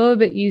gets a little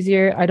bit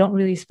easier. I don't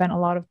really spend a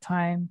lot of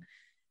time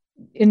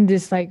in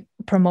this like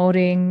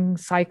promoting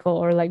cycle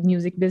or like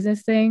music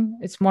business thing.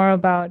 It's more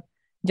about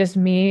just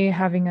me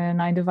having a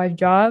 9 to 5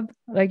 job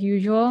like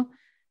usual,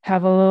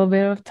 have a little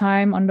bit of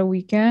time on the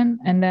weekend,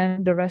 and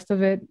then the rest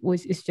of it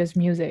was is just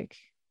music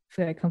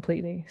for like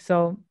completely.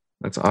 So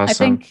That's I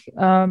awesome.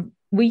 think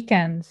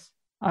weekends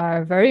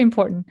are very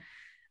important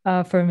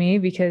for me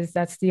because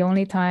that's the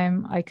only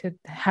time I could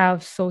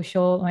have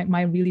social, like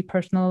my really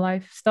personal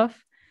life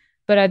stuff.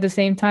 But at the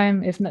same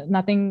time, if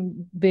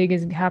nothing big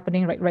is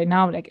happening right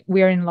now, like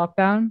we are in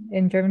lockdown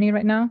in Germany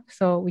right now,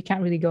 so we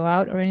can't really go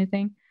out or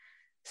anything.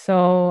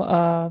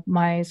 So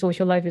my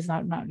social life is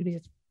not really,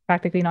 it's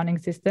practically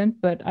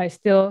non-existent, but I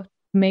still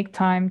make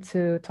time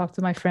to talk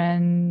to my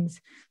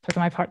friends, talk to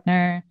my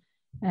partner,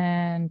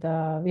 and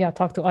yeah,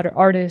 talk to other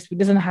artists. It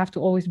doesn't have to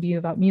always be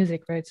about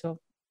music, right? So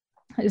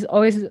it's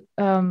always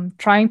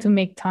trying to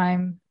make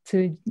time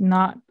to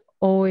not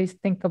always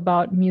think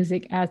about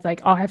music as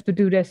like, oh, I have to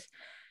do this.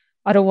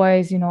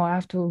 Otherwise, you know, I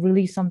have to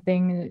release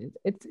something.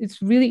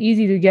 It's really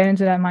easy to get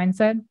into that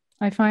mindset,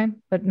 I find.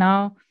 But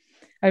now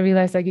I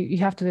realize like you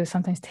have to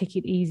sometimes take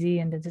it easy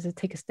and then just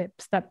take a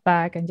step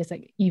back and just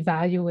like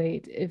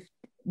evaluate if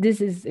this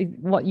is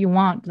what you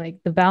want, like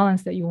the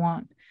balance that you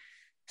want.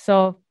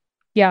 So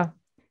yeah,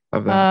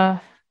 Love that. uh,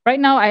 right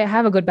now I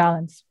have a good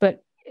balance,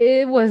 but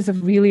it was a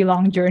really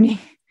long journey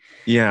to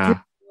Yeah.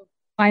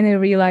 finally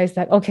realize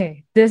that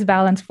okay, this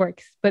balance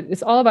works. But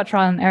it's all about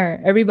trial and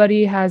error.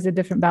 Everybody has a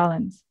different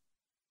balance.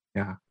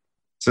 Yeah.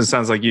 So it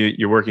sounds like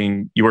you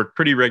work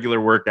pretty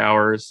regular work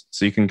hours,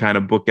 so you can kind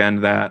of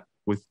bookend that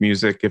with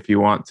music if you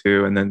want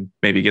to, and then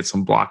maybe get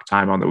some block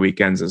time on the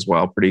weekends as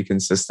well, pretty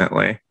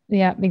consistently.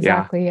 Yeah, Yeah.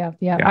 exactly. Yeah,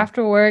 yeah. Yeah.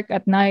 After work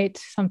at night,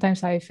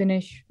 sometimes I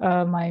finish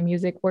my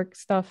music work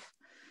stuff.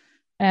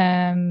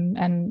 And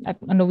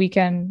on the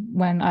weekend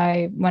when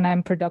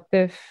I'm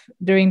productive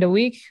during the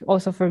week,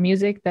 also for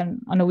music,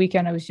 then on the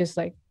weekend I was just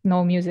like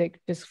no music,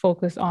 just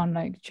focus on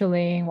like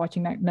chilling,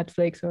 watching like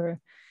Netflix or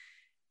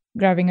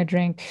grabbing a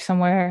drink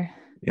somewhere.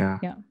 Yeah.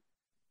 Yeah.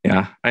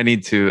 Yeah. I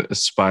need to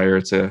aspire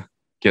to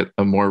get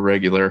a more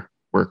regular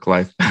work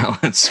life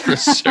balance for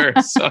sure.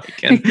 So I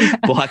can Yeah.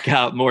 block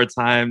out more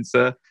time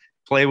to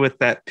play with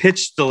that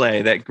pitch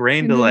delay, that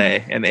grain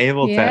delay, and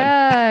Ableton.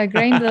 Yeah,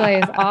 grain delay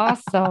is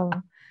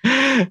awesome.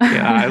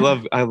 Yeah,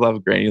 I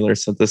love granular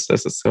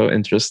synthesis. It's so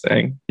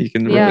interesting. You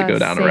can really Yeah, go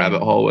down a rabbit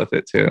same. hole with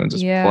it too and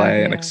just Yeah,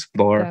 play and yeah,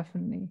 explore.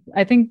 definitely.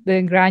 I think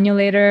the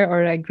granulator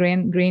or like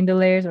grain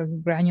delayers or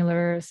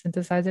granular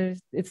synthesizers,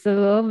 it's a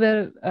little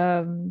bit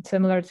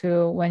similar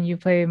to when you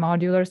play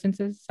modular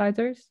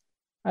synthesizers.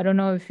 I don't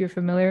know if you're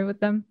familiar with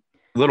them.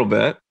 A little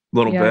bit,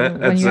 little Yeah, bit.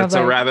 when That's you have that's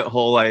a like rabbit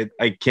hole I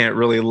can't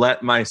really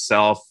let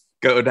myself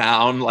go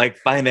down like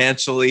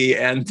financially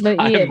and yeah,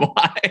 time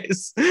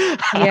wise.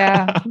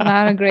 yeah,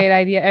 not a great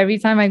idea. Every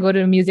time I go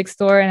to a music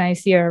store and I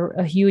see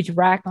a huge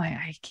rack, I'm like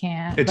I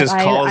can't. It But just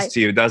calls I to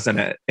you, doesn't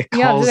it? It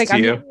yeah, I'm just calls like to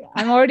you.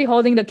 I'm already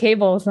holding the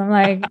cables. I'm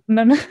like,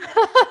 no, no.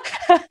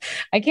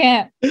 I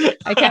can't.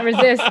 I can't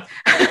resist.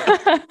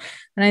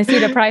 And I see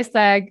the price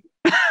tag.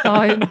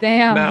 Oh,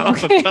 damn. No,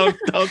 Okay. don't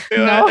do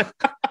No. it.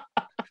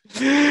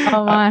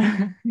 Come I,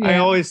 on. I Yeah.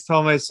 always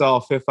tell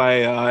myself if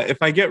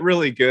I get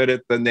really good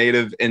at the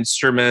native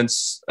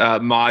instruments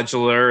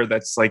modular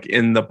that's like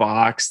in the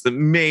box, that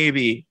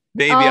maybe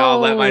I'll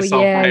let Oh,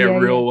 myself yeah, buy a yeah, yeah.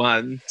 real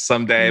one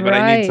someday. But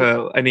Right.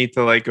 I need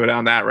to like go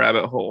down that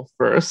rabbit hole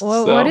first.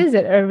 What So is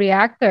it? A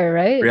reactor,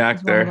 right? Is one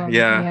of reactor, them.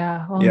 yeah,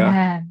 Yeah. Oh yeah.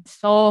 man.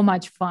 So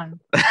much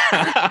fun.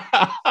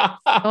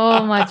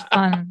 So much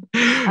fun.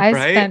 I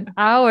Right? spent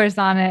hours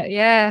on it.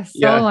 Yeah, so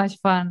Yeah, much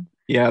fun.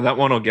 yeah. That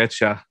one will get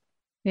you.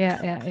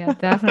 Yeah, yeah, yeah,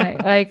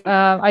 definitely. Like,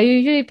 I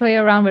usually play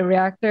around with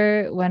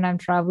Reactor when I'm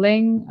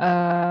traveling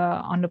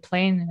on the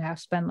plane, and I've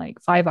spent like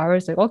 5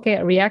 hours. Like,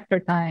 okay, Reactor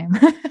time.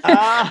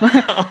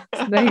 Ah.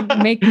 Like,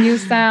 make new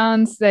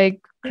sounds,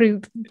 like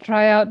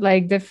try out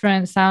like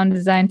different sound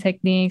design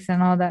techniques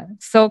and all that.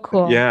 So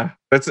cool. Yeah,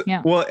 that's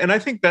Yeah. well, and I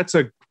think that's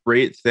a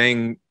great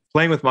thing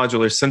playing with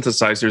modular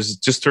synthesizers is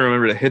just to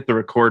remember to hit the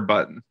record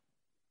button.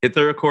 Hit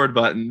the record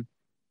button.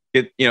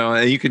 And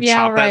you could Yeah.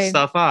 chop that Right.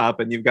 stuff up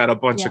and you've got a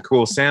bunch Yeah. of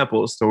cool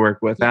samples to work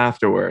with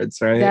afterwards,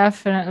 right?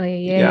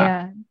 Definitely. Yeah, Yeah.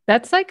 yeah.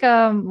 That's like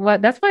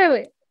what that's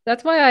why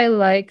I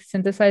like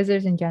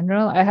synthesizers in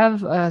general. I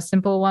have a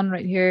simple one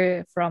right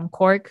here from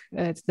Cork.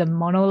 It's the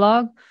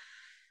monologue.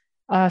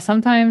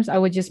 Sometimes I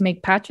would just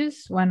make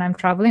patches when I'm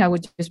traveling. I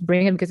would just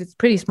bring it because it's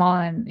pretty small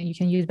and you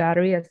can use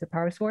battery as the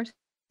power source.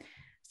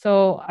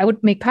 So I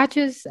would make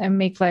patches and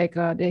make like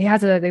it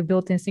has a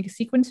built-in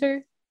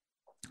sequencer,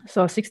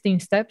 so 16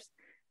 steps,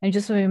 and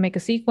just so you make a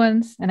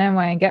sequence. And then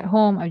when I get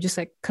home, I just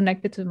like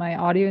connect it to my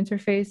audio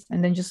interface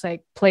and then just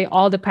like play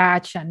all the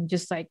patch and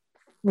just like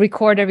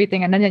record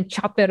everything and then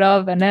chop it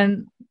up and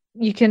then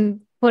you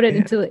can put it Yeah.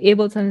 into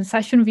Ableton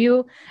session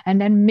view and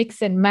then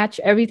mix and match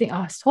everything.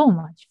 Oh, so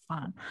much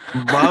fun.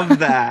 Love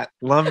that.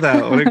 Love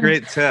that. What a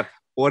great tip.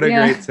 What a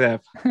Yeah. great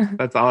tip.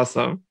 That's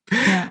awesome.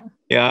 Yeah.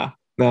 Yeah.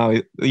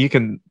 No, you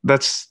can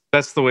that's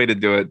the way to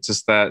do it.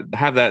 Just that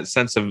have that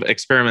sense of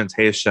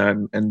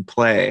experimentation and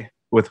play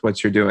with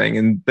what you're doing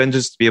and then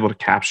just be able to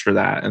capture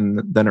that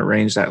and then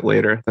arrange that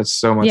later. That's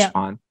so much Yeah.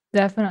 fun.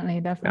 Definitely. Yeah.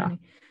 Definitely.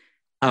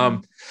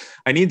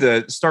 I need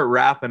to start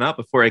wrapping up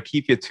before I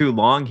keep you too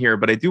long here,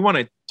 but I do want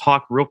to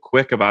talk real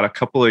quick about a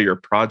couple of your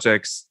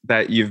projects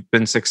that you've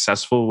been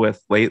successful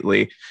with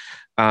lately.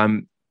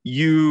 One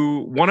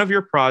of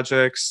your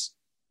projects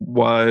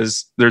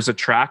there's a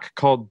track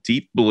called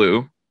Deep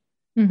Blue,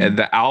 and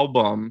the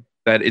album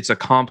that it's a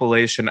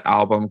compilation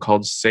album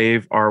called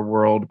Save Our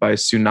World by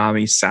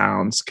Tsunami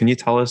Sounds. Can you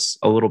tell us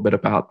a little bit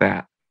about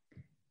that?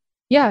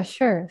 Yeah,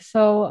 sure.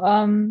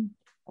 So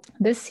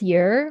this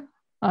year,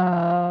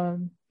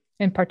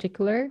 in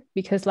particular,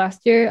 because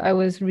last year I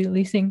was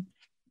releasing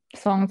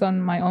songs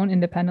on my own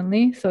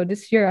independently. So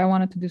this year I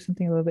wanted to do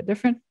something a little bit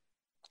different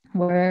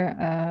where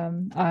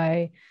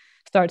I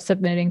start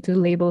submitting to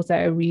labels that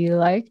I really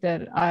like,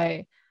 that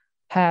I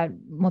had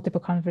multiple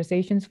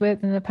conversations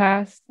with in the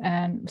past.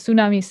 And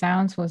Tsunami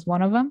Sounds was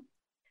one of them.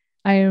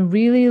 I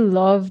really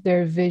love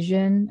their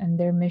vision and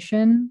their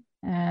mission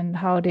and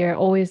how they're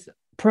always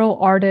pro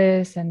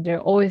artists and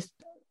they're always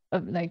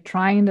like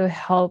trying to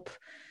help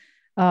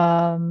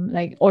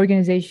like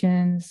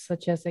organizations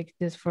such as like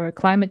this for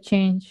climate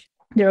change.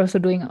 They're also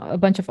doing a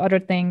bunch of other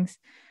things.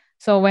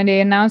 So when they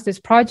announced this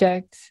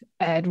project,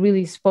 it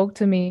really spoke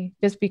to me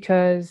just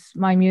because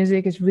my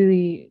music is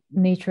really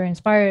nature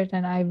inspired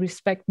and I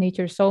respect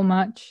nature so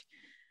much,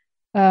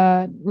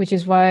 which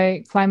is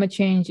why climate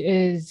change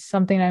is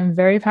something I'm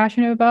very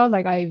passionate about.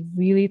 Like, I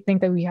really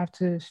think that we have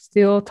to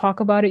still talk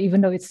about it,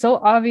 even though it's so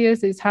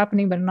obvious it's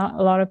happening, but not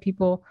a lot of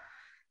people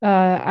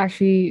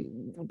actually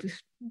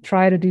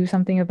try to do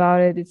something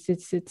about it.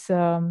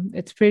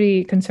 It's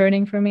pretty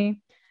concerning for me.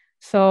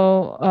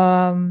 So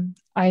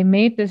I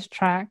made this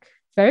track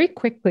very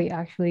quickly.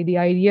 Actually, the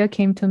idea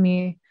came to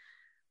me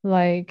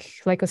like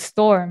a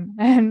storm,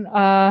 and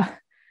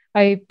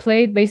I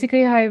played.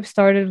 Basically, I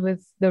started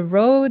with the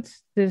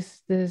roads.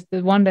 The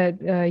one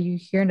that you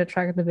hear in the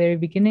track at the very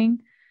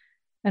beginning,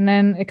 and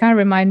then it kind of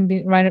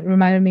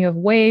reminded me of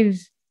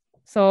waves.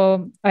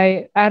 So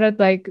I added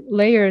like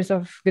layers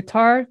of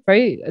guitar.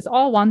 It's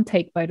all one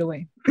take, by the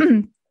way.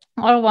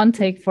 All one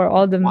take for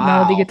all the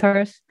melody Wow.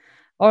 guitars,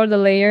 all the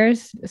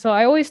layers. So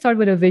I always start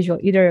with a visual,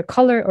 either a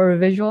color or a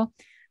visual.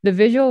 The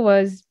visual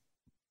was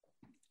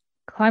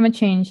climate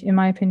change, in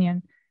my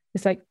opinion.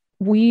 It's like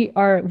we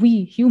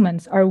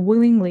humans are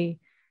willingly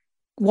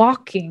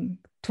walking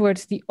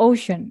towards the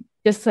ocean,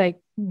 just like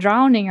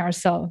drowning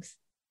ourselves,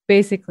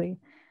 basically.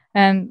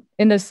 And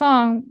in the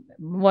song,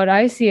 what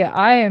I see,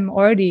 I am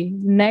already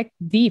neck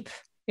deep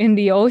in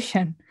the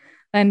ocean,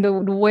 and the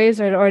waves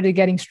are already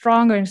getting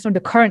stronger, and so the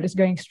current is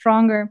getting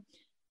stronger.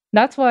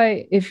 That's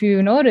why, if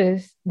you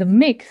notice, the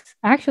mix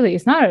actually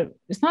it's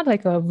not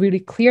like a really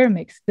clear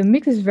mix. The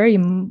mix is very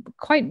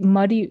quite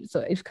muddy, so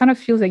it kind of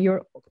feels like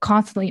you're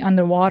constantly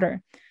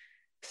underwater.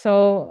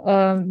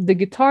 So the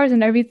guitars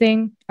and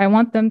everything, I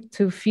want them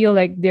to feel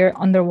like they're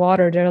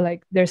underwater. They're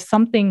like there's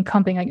something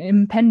coming, like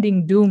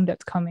impending doom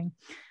that's coming,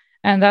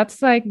 and that's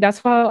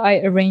how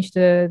I arranged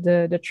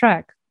the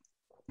track.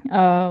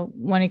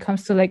 When it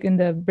comes to like in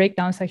the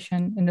breakdown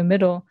section in the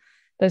middle,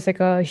 there's like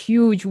a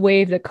huge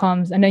wave that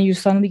comes, and then you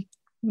suddenly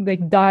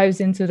like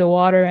dives into the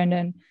water, and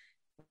then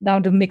now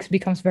the mix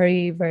becomes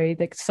very very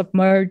like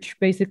submerged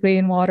basically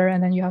in water,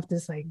 and then you have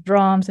this like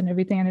drums and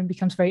everything, and it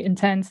becomes very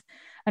intense.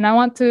 And I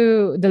want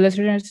to the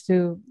listeners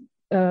to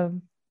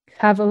um,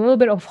 have a little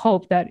bit of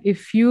hope that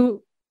if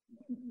you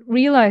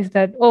realize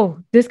that, oh,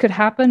 this could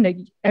happen, like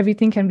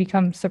everything can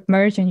become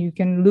submerged and you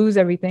can lose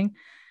everything,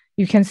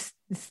 you can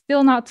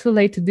still not too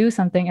late to do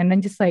something, and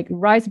then just like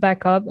rise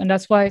back up. And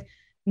that's why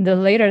in the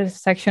later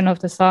section of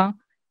the song,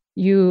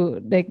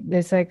 you like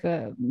there's like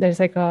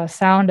a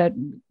sound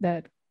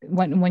that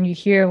when you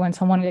hear when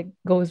someone like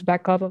goes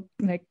back up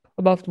like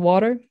above the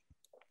water,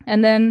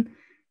 and then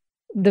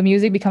the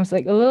music becomes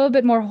like a little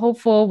bit more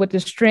hopeful with the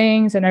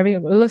strings and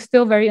everything. It was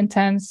still very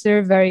intense,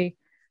 still very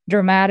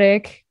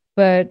dramatic,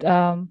 but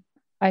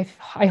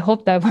I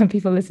hope that when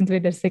people listen to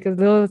it, there's like a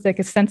little like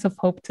a sense of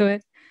hope to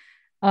it.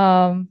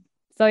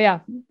 So yeah,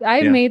 I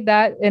Yeah. made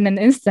that in an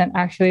instant,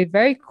 actually,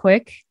 very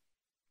quick.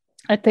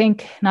 I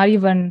think not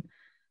even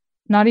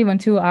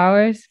 2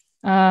 hours.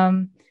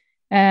 And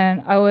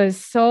I was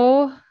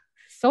so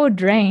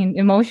drained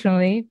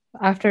emotionally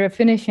after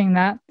finishing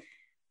that.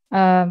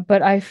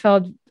 But I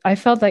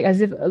felt like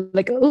as if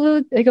like a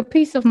little, like a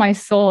piece of my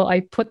soul I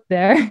put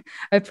there,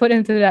 I put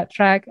into that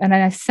track, and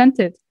then I sent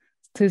it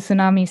to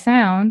Tsunami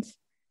Sounds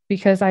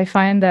because I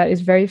find that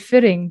it's very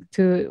fitting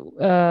to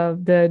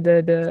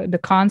the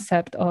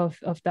concept of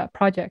that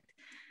project.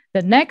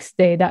 The next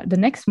day, that the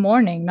next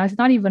morning, that's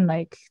not even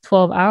like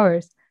 12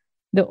 hours,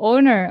 the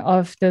owner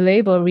of the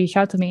label reached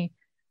out to me.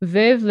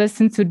 Viv,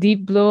 listen to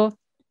Deep Blue,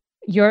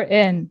 you're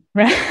in,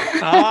 right?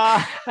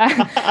 Ah.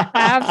 I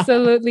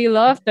absolutely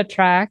love the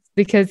track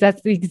because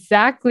that's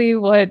exactly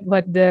what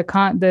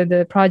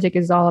the project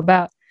is all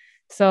about.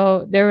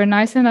 So they were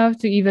nice enough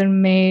to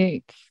even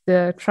make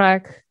the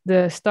track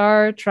the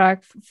star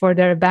track for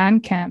their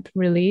Bandcamp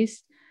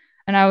release,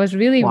 and I was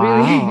really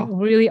really Wow.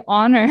 really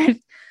honored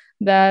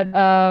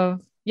that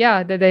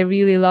yeah, that they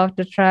really loved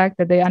the track,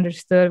 that they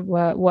understood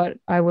what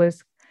I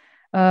was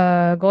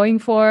going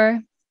for.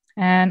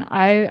 And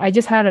I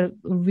just had a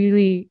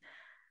really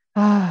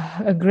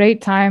a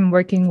great time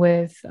working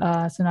with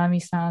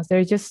Tsunami Sounds.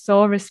 They're just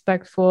so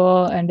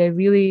respectful, and they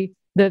really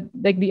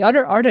the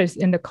other artists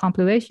in the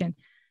compilation.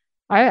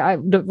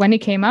 When it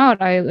came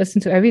out, I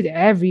listened to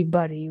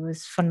everybody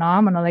was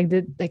phenomenal. Like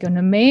did like an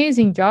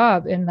amazing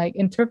job in like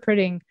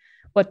interpreting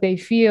what they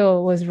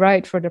feel was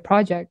right for the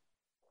project.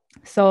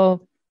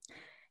 So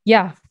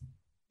yeah.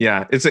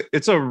 Yeah,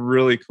 it's a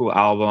really cool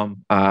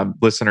album.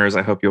 Listeners,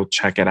 I hope you'll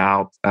check it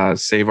out.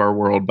 Save Our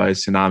World by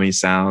Tsunami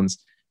Sounds.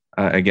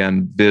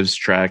 Again, Viv's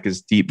track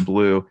is Deep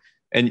Blue.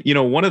 And, you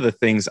know, one of the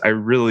things I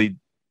really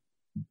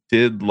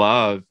did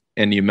love,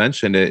 and you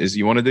mentioned it, is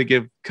you wanted to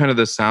give kind of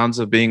the sounds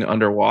of being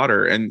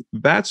underwater. And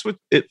that's what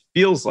it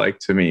feels like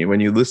to me when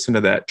you listen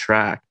to that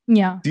track.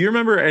 Yeah. Do you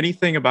remember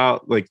anything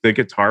about like the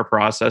guitar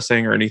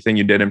processing or anything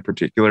you did in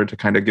particular to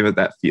kind of give it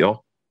that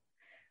feel?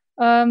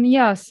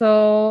 Yeah,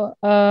 so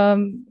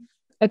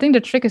I think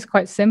the trick is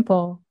quite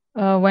simple.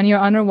 When you're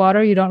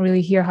underwater, you don't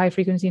really hear high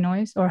frequency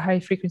noise or high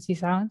frequency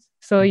sounds.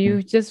 So Mm-hmm.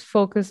 you just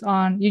focus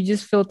on, you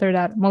just filter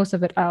that most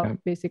of it out, Yeah.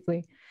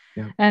 basically.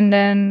 Yeah. And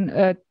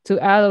then to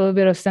add a little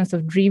bit of sense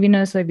of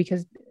dreaminess, like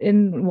because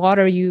in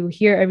water you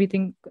hear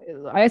everything.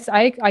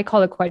 I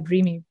call it quite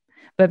dreamy,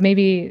 but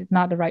maybe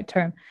not the right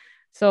term.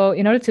 So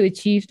in order to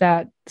achieve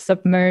that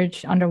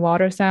submerged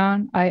underwater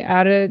sound, I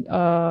added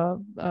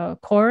a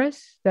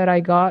chorus that I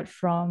got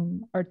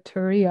from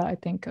Arturia, I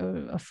think,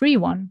 a free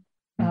one.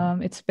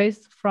 Mm. It's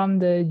based from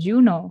the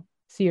Juno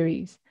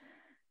series,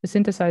 the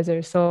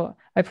synthesizer. So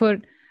I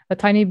put a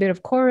tiny bit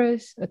of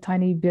chorus, a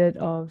tiny bit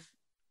of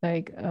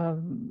like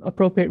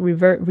appropriate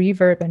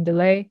reverb and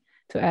delay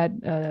to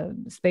add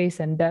space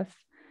and depth.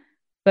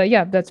 But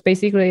yeah, that's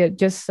basically it.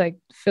 Just like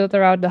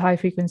filter out the high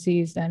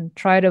frequencies and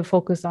try to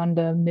focus on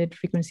the mid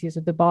frequencies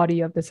of the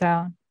body of the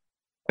sound.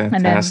 And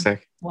then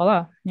Fantastic.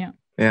 voila. Yeah.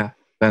 Yeah,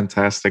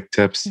 fantastic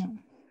tips.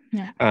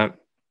 Yeah. Yeah.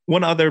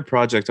 One other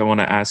project I want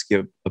to ask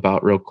you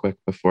about real quick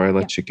before I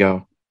let you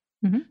go.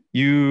 Mm-hmm.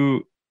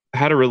 You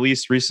had a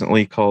release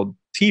recently called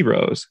T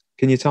Rose.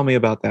 Can you tell me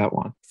about that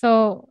one?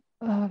 So,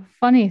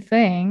 funny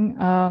thing,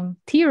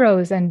 T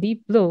Rose and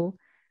Deep Blue,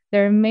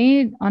 they're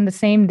made on the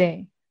same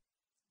day.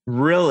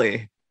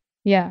 Really?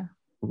 Yeah.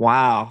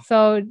 Wow.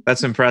 So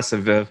That's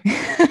impressive, Viv.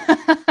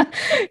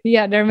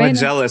 yeah, they're I'm made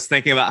jealous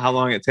thinking about how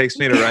long it takes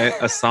me to write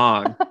a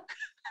song.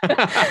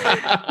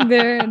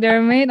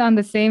 they're made on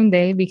the same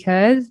day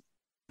because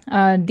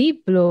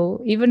Deep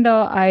Blue, even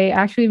though I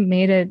actually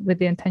made it with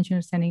the intention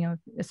of sending it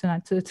to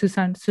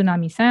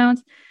Tsunami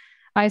Sounds,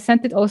 I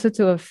sent it also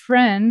to a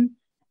friend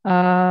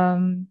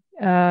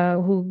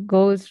who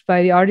goes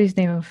by the artist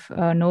name of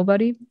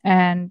Nobody,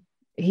 and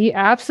he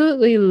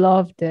absolutely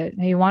loved it.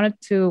 He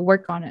wanted to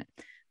work on it,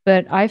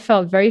 but I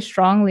felt very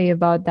strongly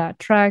about that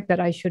track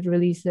that I should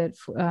release it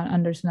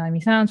under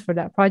Tsunami Sounds for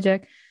that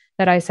project.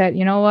 That I said,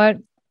 you know what,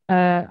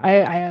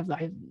 I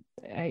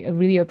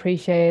really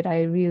appreciate.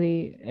 I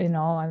really,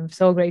 I'm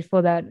so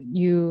grateful that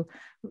you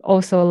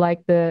also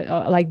like the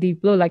like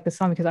Deep Blue, like the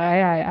song, because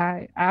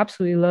I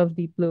absolutely love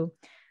Deep Blue.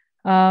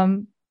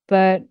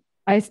 But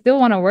I still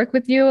want to work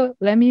with you.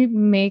 Let me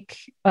make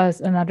us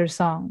another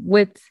song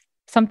with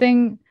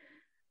something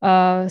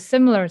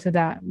similar to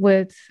that,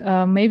 with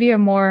maybe a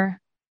more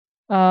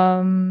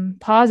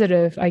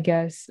positive, I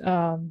guess,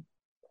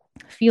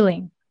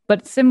 feeling,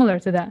 but similar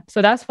to that.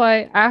 So that's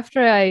why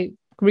after I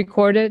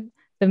recorded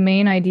the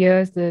main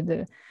ideas,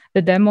 the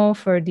demo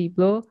for Deep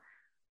Blue,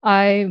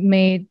 I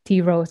made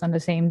Tea Rose on the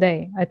same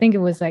day. I think it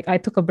was like I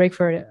took a break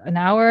for an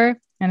hour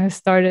and I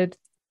started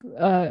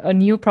a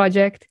new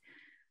project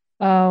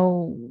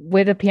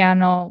with a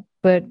piano,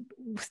 but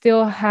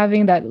still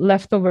having that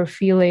leftover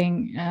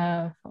feeling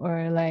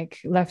or like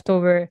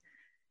leftover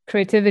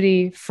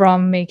creativity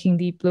from making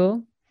Deep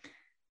Blue.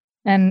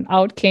 And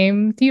out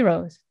came Tea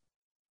Rose.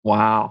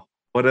 Wow.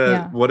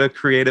 Yeah. What a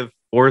creative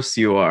force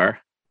you are.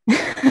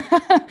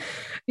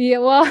 Yeah,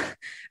 well,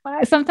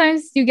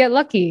 sometimes you get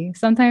lucky.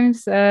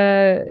 Sometimes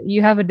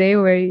you have a day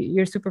where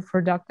you're super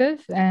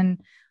productive,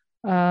 and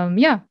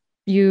yeah,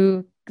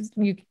 you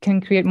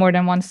can create more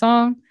than one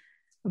song.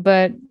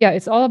 But yeah,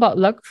 it's all about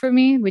luck for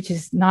me, which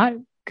is not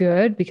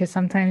good because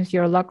sometimes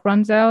your luck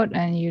runs out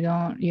and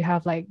you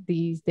have like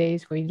these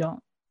days where you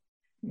don't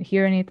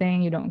hear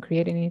anything, you don't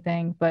create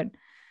anything. But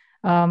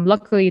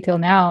luckily till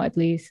now, at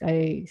least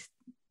I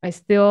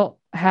still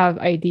have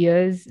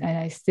ideas and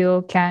I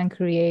still can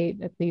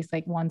create at least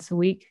like once a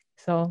week.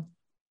 So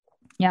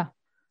yeah.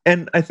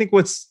 And I think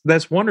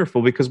that's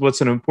wonderful, because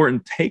what's an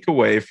important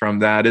takeaway from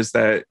that is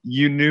that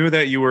you knew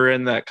that you were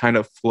in that kind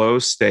of flow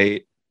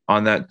state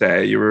on that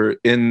day. You were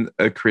in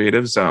a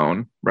creative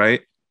zone,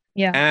 right?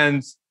 Yeah.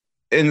 And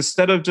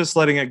instead of just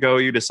letting it go,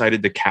 you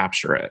decided to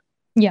capture it.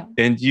 Yeah.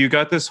 And you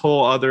got this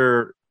whole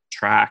other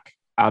track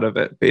out of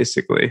it,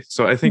 basically.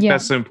 So I think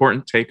that's an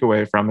important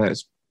takeaway from it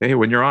is, hey,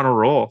 when you're on a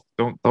roll,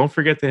 don't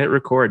forget to hit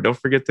record. Don't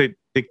forget to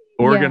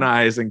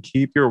organize and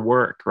keep your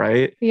work,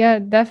 right? Yeah,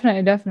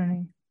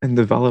 definitely. And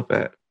develop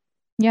it.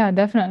 Yeah,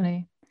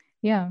 definitely.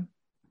 Yeah.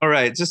 All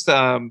right. Just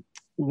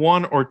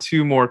one or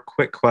two more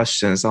quick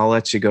questions. I'll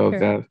let you go, Sure.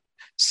 Viv.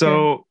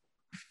 So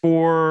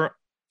for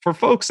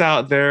folks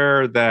out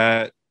there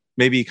that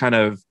maybe kind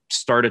of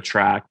start a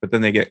track, but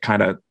then they get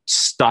kind of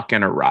stuck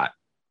in a rut,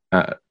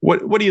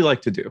 what do you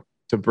like to do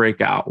to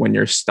break out when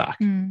you're stuck?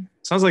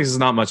 Sounds like this is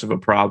not much of a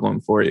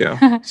problem for you.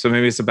 So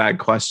maybe it's a bad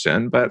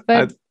question, but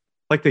I'd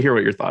like to hear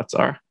what your thoughts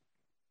are.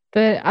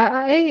 But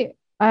I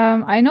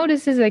know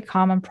this is a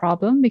common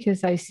problem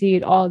because I see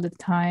it all the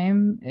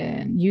time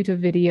in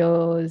YouTube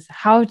videos,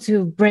 how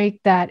to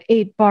break that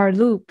 8-bar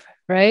loop,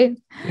 right?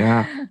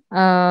 Yeah.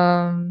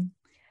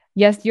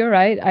 Yes, you're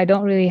right. I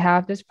don't really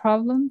have this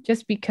problem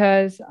just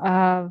because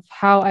of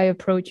how I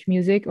approach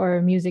music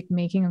or music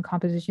making and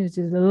composition is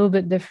a little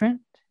bit different.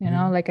 You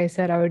know, like I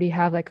said, I already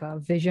have like a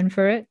vision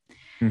for it.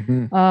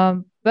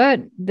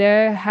 But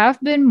there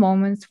have been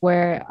moments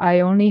where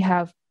I only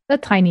have a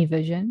tiny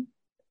vision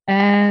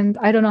and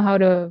I don't know how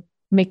to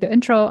make the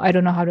intro. I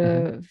don't know how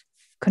to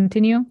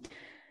continue.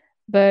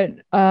 But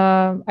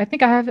I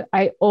think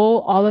I owe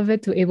all of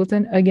it to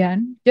Ableton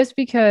again, just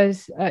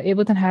because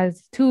Ableton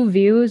has two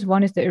views.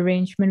 One is the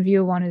arrangement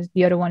view,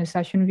 the other one is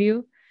session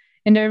view.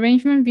 In the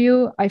arrangement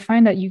view, I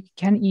find that you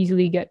can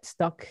easily get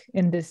stuck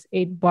in this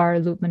 8-bar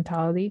loop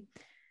mentality.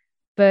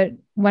 But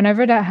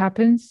whenever that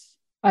happens,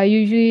 I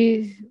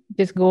usually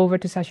just go over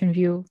to session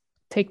view,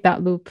 take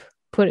that loop,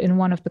 put it in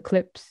one of the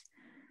clips,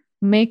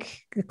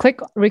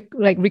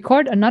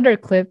 record another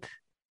clip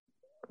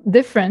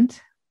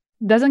different.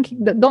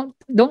 Don't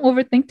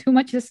overthink too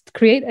much. Just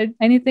create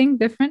anything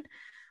different.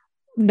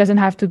 It doesn't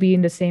have to be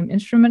in the same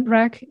instrument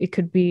rack. It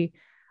could be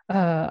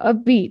a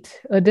beat,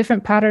 a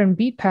different pattern,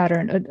 beat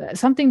pattern,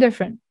 something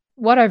different.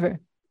 Whatever.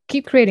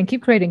 Keep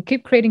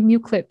creating new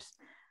clips.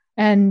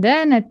 And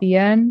then at the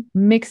end,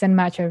 mix and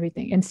match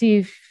everything and see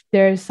if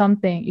there's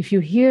something. If you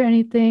hear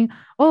anything,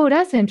 oh,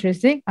 that's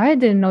interesting. I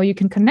didn't know you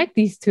can connect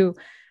these two.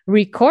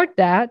 Record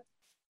that.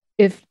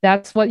 If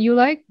that's what you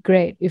like,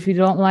 great. If you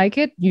don't like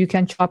it, you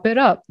can chop it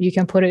up. You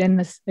can put it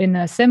in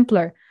a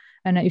simpler.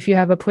 And if you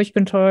have a push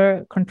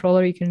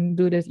controller, you can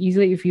do this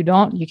easily. If you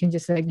don't, you can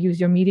just like use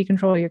your MIDI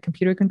controller, your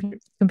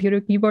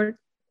computer keyboard.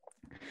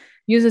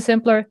 Use a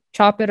simpler,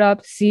 chop it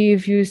up, see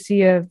if you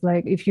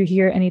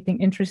hear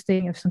anything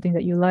interesting, if something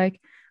that you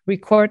like.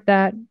 record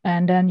that,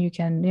 and then you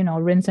can,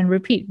 rinse and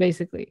repeat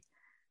basically.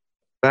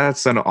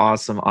 That's an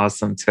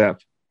awesome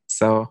tip.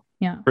 So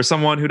Yeah. for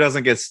someone who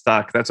doesn't get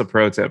stuck, that's a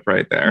pro tip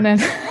right there. Then,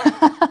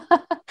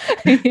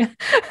 yeah.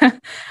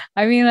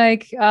 I mean,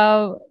 like,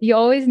 you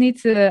always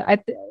need to.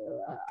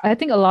 I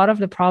think a lot of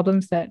the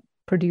problems that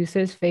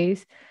producers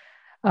face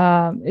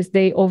is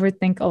they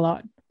overthink a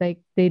lot. Like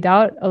they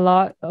doubt a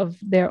lot of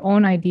their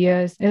own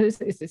ideas. Is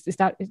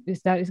that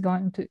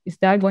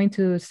going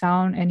to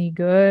sound any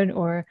good,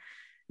 or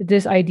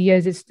this idea,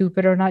 is it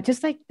stupid or not?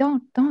 Just like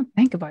don't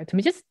think about it. To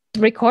me, just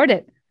record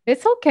it.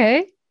 It's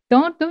okay.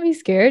 Don't be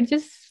scared.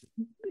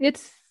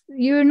 It's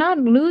you're not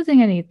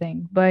losing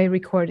anything by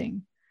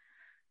recording.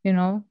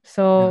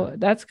 So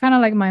that's kind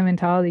of like my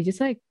mentality. Just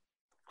like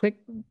click,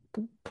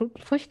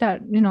 push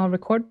that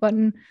record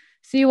button,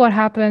 see what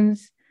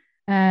happens,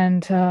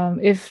 and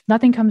if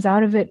nothing comes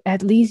out of it,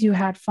 at least you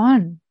had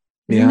fun.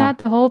 Isn't that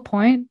the whole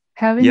point?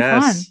 Having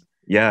fun.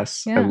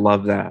 Yes. I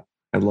love that.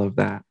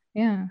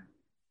 Yeah.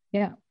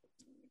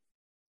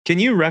 Can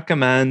you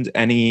recommend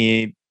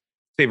any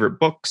favorite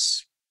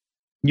books,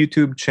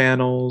 YouTube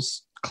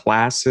channels,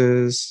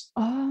 classes,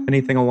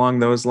 anything along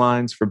those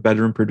lines for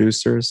bedroom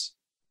producers?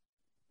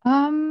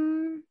 I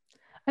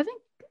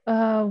think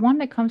one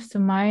that comes to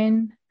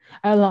mind,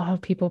 a lot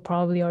of people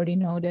probably already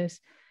know this,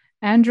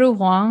 Andrew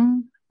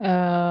Huang.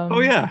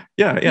 Yeah.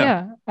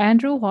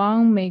 Andrew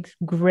Huang makes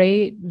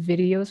great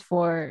videos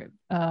for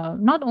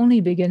not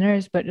only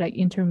beginners but like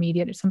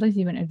intermediate, sometimes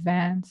even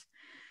advanced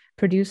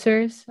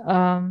producers.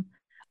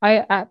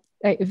 I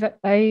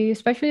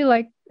especially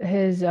like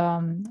his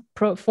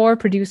four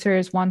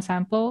producers one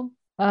sample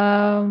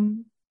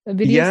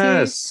video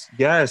series.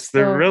 Yes,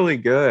 they're really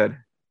good.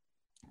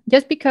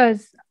 Just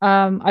because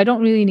I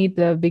don't really need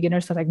the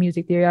beginner stuff like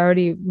music theory. I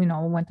already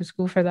went to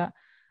school for that.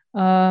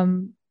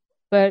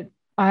 But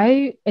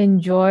I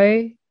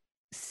enjoy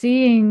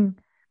seeing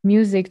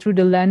music through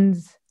the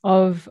lens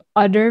of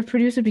other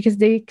producers because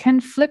they can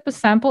flip a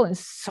sample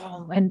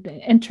and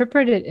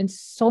interpret it in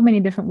so many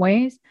different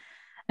ways.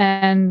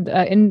 And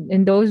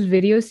in those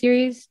video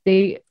series,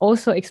 they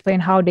also explain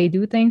how they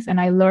do things,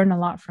 and I learn a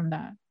lot from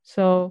that.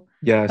 So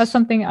that's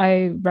something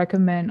I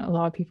recommend a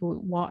lot of people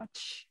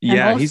watch.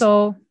 Yeah, and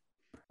also,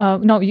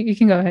 no, you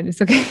can go ahead.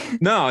 It's okay.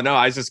 No,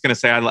 I was just gonna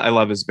say I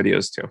love his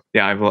videos too.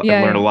 Yeah, I've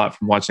learned a lot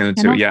from watching them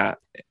too. Yeah,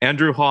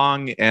 Andrew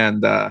Huang,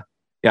 and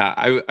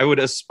I would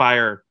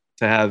aspire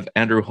to have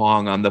Andrew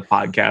Huang on the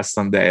podcast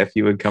someday if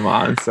he would come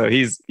on. So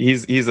he's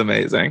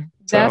amazing.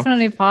 So,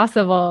 definitely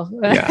possible.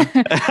 Yeah.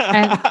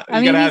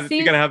 And, you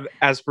gotta have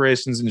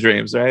aspirations and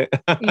dreams, right?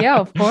 Yeah,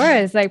 of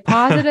course. Like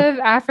positive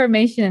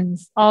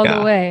affirmations all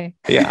the way.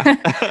 Yeah.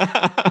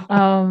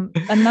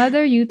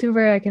 Another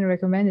YouTuber I can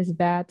recommend is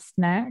Bad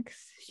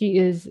Snacks. She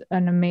is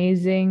an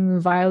amazing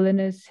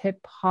violinist,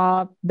 hip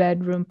hop,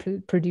 bedroom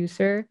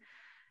producer.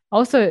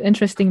 Also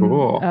interesting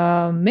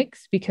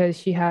mix because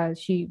she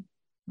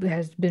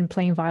has been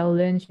playing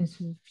violin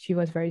since she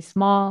was very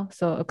small.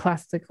 So a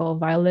classical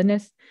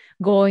violinist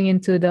going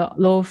into the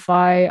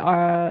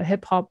lo-fi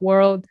hip hop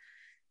world.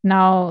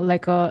 Now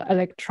like a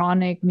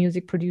electronic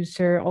music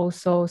producer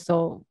also.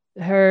 So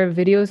her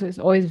videos is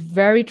always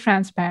very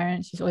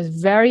transparent. She's always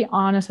very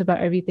honest about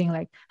everything,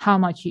 like how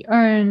much she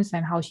earns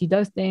and how she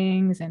does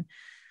things. And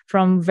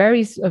from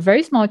a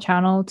very small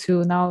channel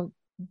to now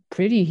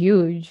pretty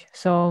huge.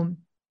 So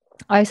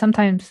I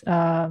sometimes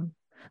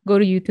go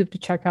to YouTube to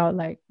check out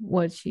like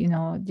what she,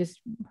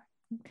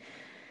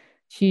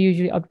 she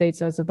usually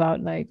updates us about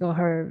like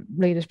her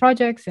latest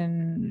projects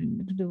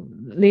and the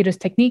latest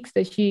techniques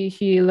that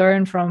she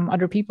learned from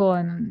other people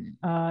and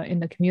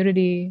in the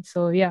community.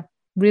 So yeah,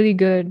 really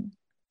good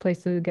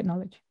place to get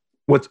knowledge.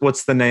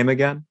 What's the name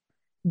again?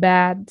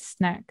 Bad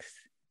Snacks.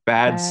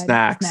 Bad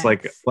snacks.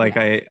 Like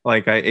I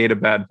ate a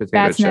bad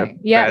potato chip.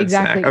 Yeah, bad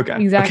exactly. Snack.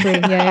 Okay. Exactly.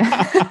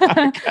 Yeah.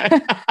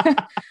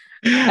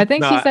 I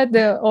think she said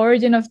the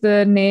origin of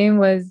the name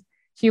was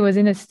she was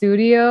in a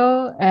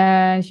studio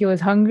and she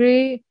was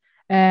hungry,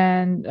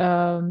 and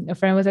a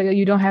friend was like,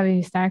 "You don't have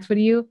any snacks with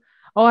you?"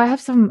 "Oh, I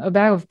have a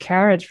bag of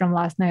carrots from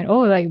last night." "Oh,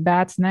 like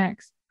bad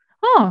snacks."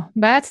 "Oh,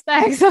 bad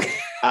snacks."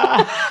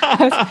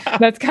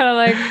 That's kind of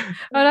like,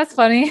 oh, that's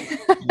funny.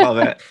 Love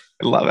it.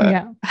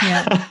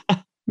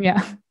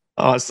 Yeah.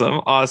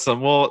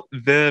 Awesome. Well,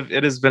 Viv,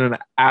 it has been an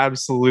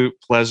absolute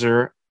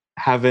pleasure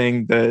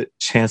having the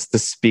chance to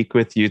speak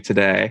with you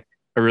today.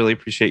 I really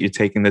appreciate you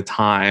taking the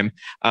time.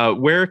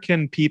 Where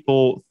can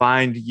people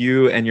find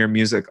you and your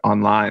music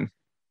online?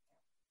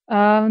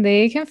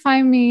 They can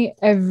find me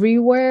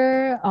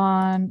everywhere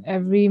on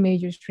every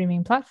major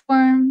streaming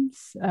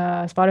platforms,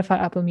 Spotify,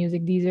 Apple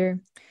Music, Deezer,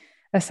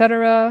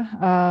 etc.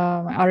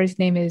 My artist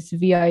name is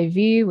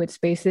VIV with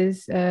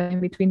spaces in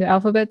between the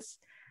alphabets.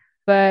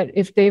 But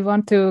if they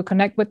want to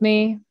connect with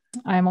me,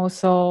 I'm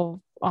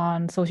also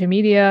on social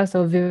media.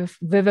 So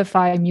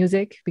Vivify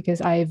Music,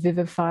 because I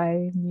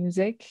vivify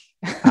music.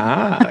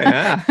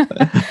 Yeah.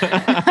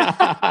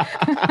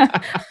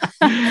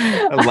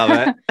 I love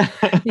it.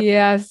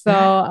 Yeah.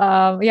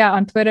 So yeah,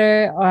 on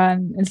Twitter,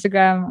 on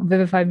Instagram,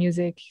 Vivify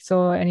Music.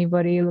 So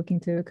anybody looking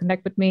to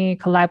connect with me,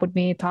 collab with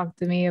me, talk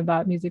to me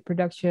about music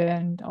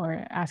production,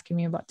 or asking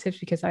me about tips,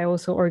 because I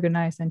also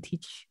organize and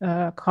teach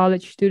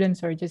college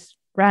students or just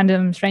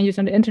random strangers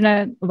on the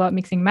internet about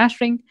mixing and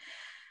mastering.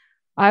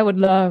 I would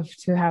love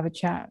to have a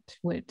chat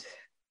with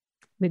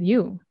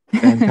you.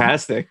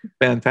 Fantastic.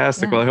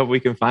 Fantastic. Yeah. Well, I hope we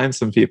can find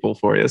some people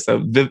for you.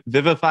 So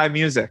Vivify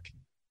Music.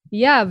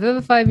 Yeah,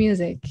 Vivify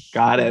Music.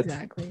 Got it.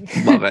 Exactly.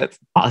 Love it.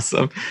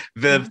 Awesome.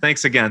 Viv,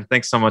 thanks again.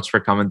 Thanks so much for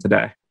coming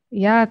today.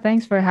 Yeah,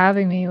 thanks for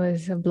having me. It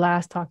was a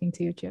blast talking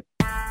to you, Chip.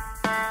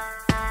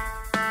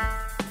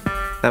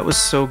 That was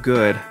so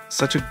good.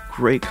 Such a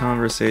great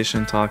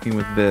conversation talking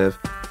with Viv.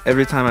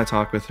 Every time I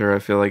talk with her, I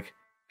feel like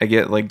I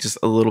get like just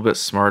a little bit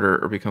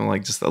smarter or become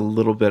like just a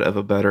little bit of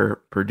a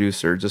better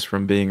producer just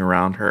from being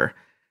around her.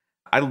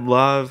 I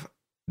love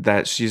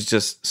that she's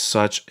just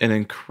such an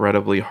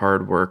incredibly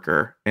hard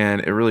worker,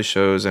 and it really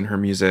shows in her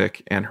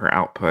music and her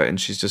output, and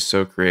she's just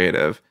so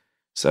creative.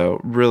 So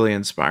really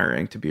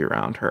inspiring to be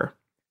around her.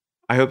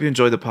 I hope you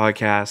enjoyed the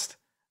podcast.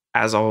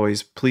 As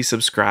always, please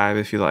subscribe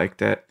if you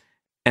liked it.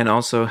 And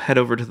also head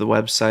over to the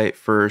website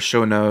for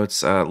show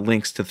notes,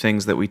 links to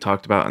things that we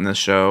talked about in this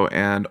show,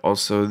 and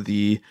also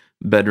the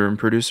Bedroom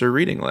Producer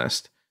reading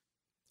list.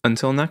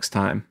 Until next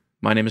time,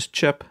 my name is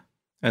Chip,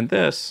 and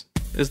this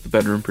is the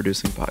Bedroom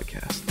Producing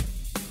Podcast.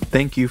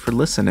 Thank you for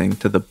listening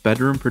to the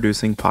Bedroom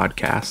Producing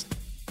Podcast.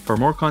 For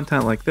more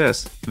content like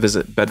this,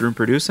 visit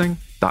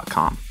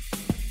bedroomproducing.com.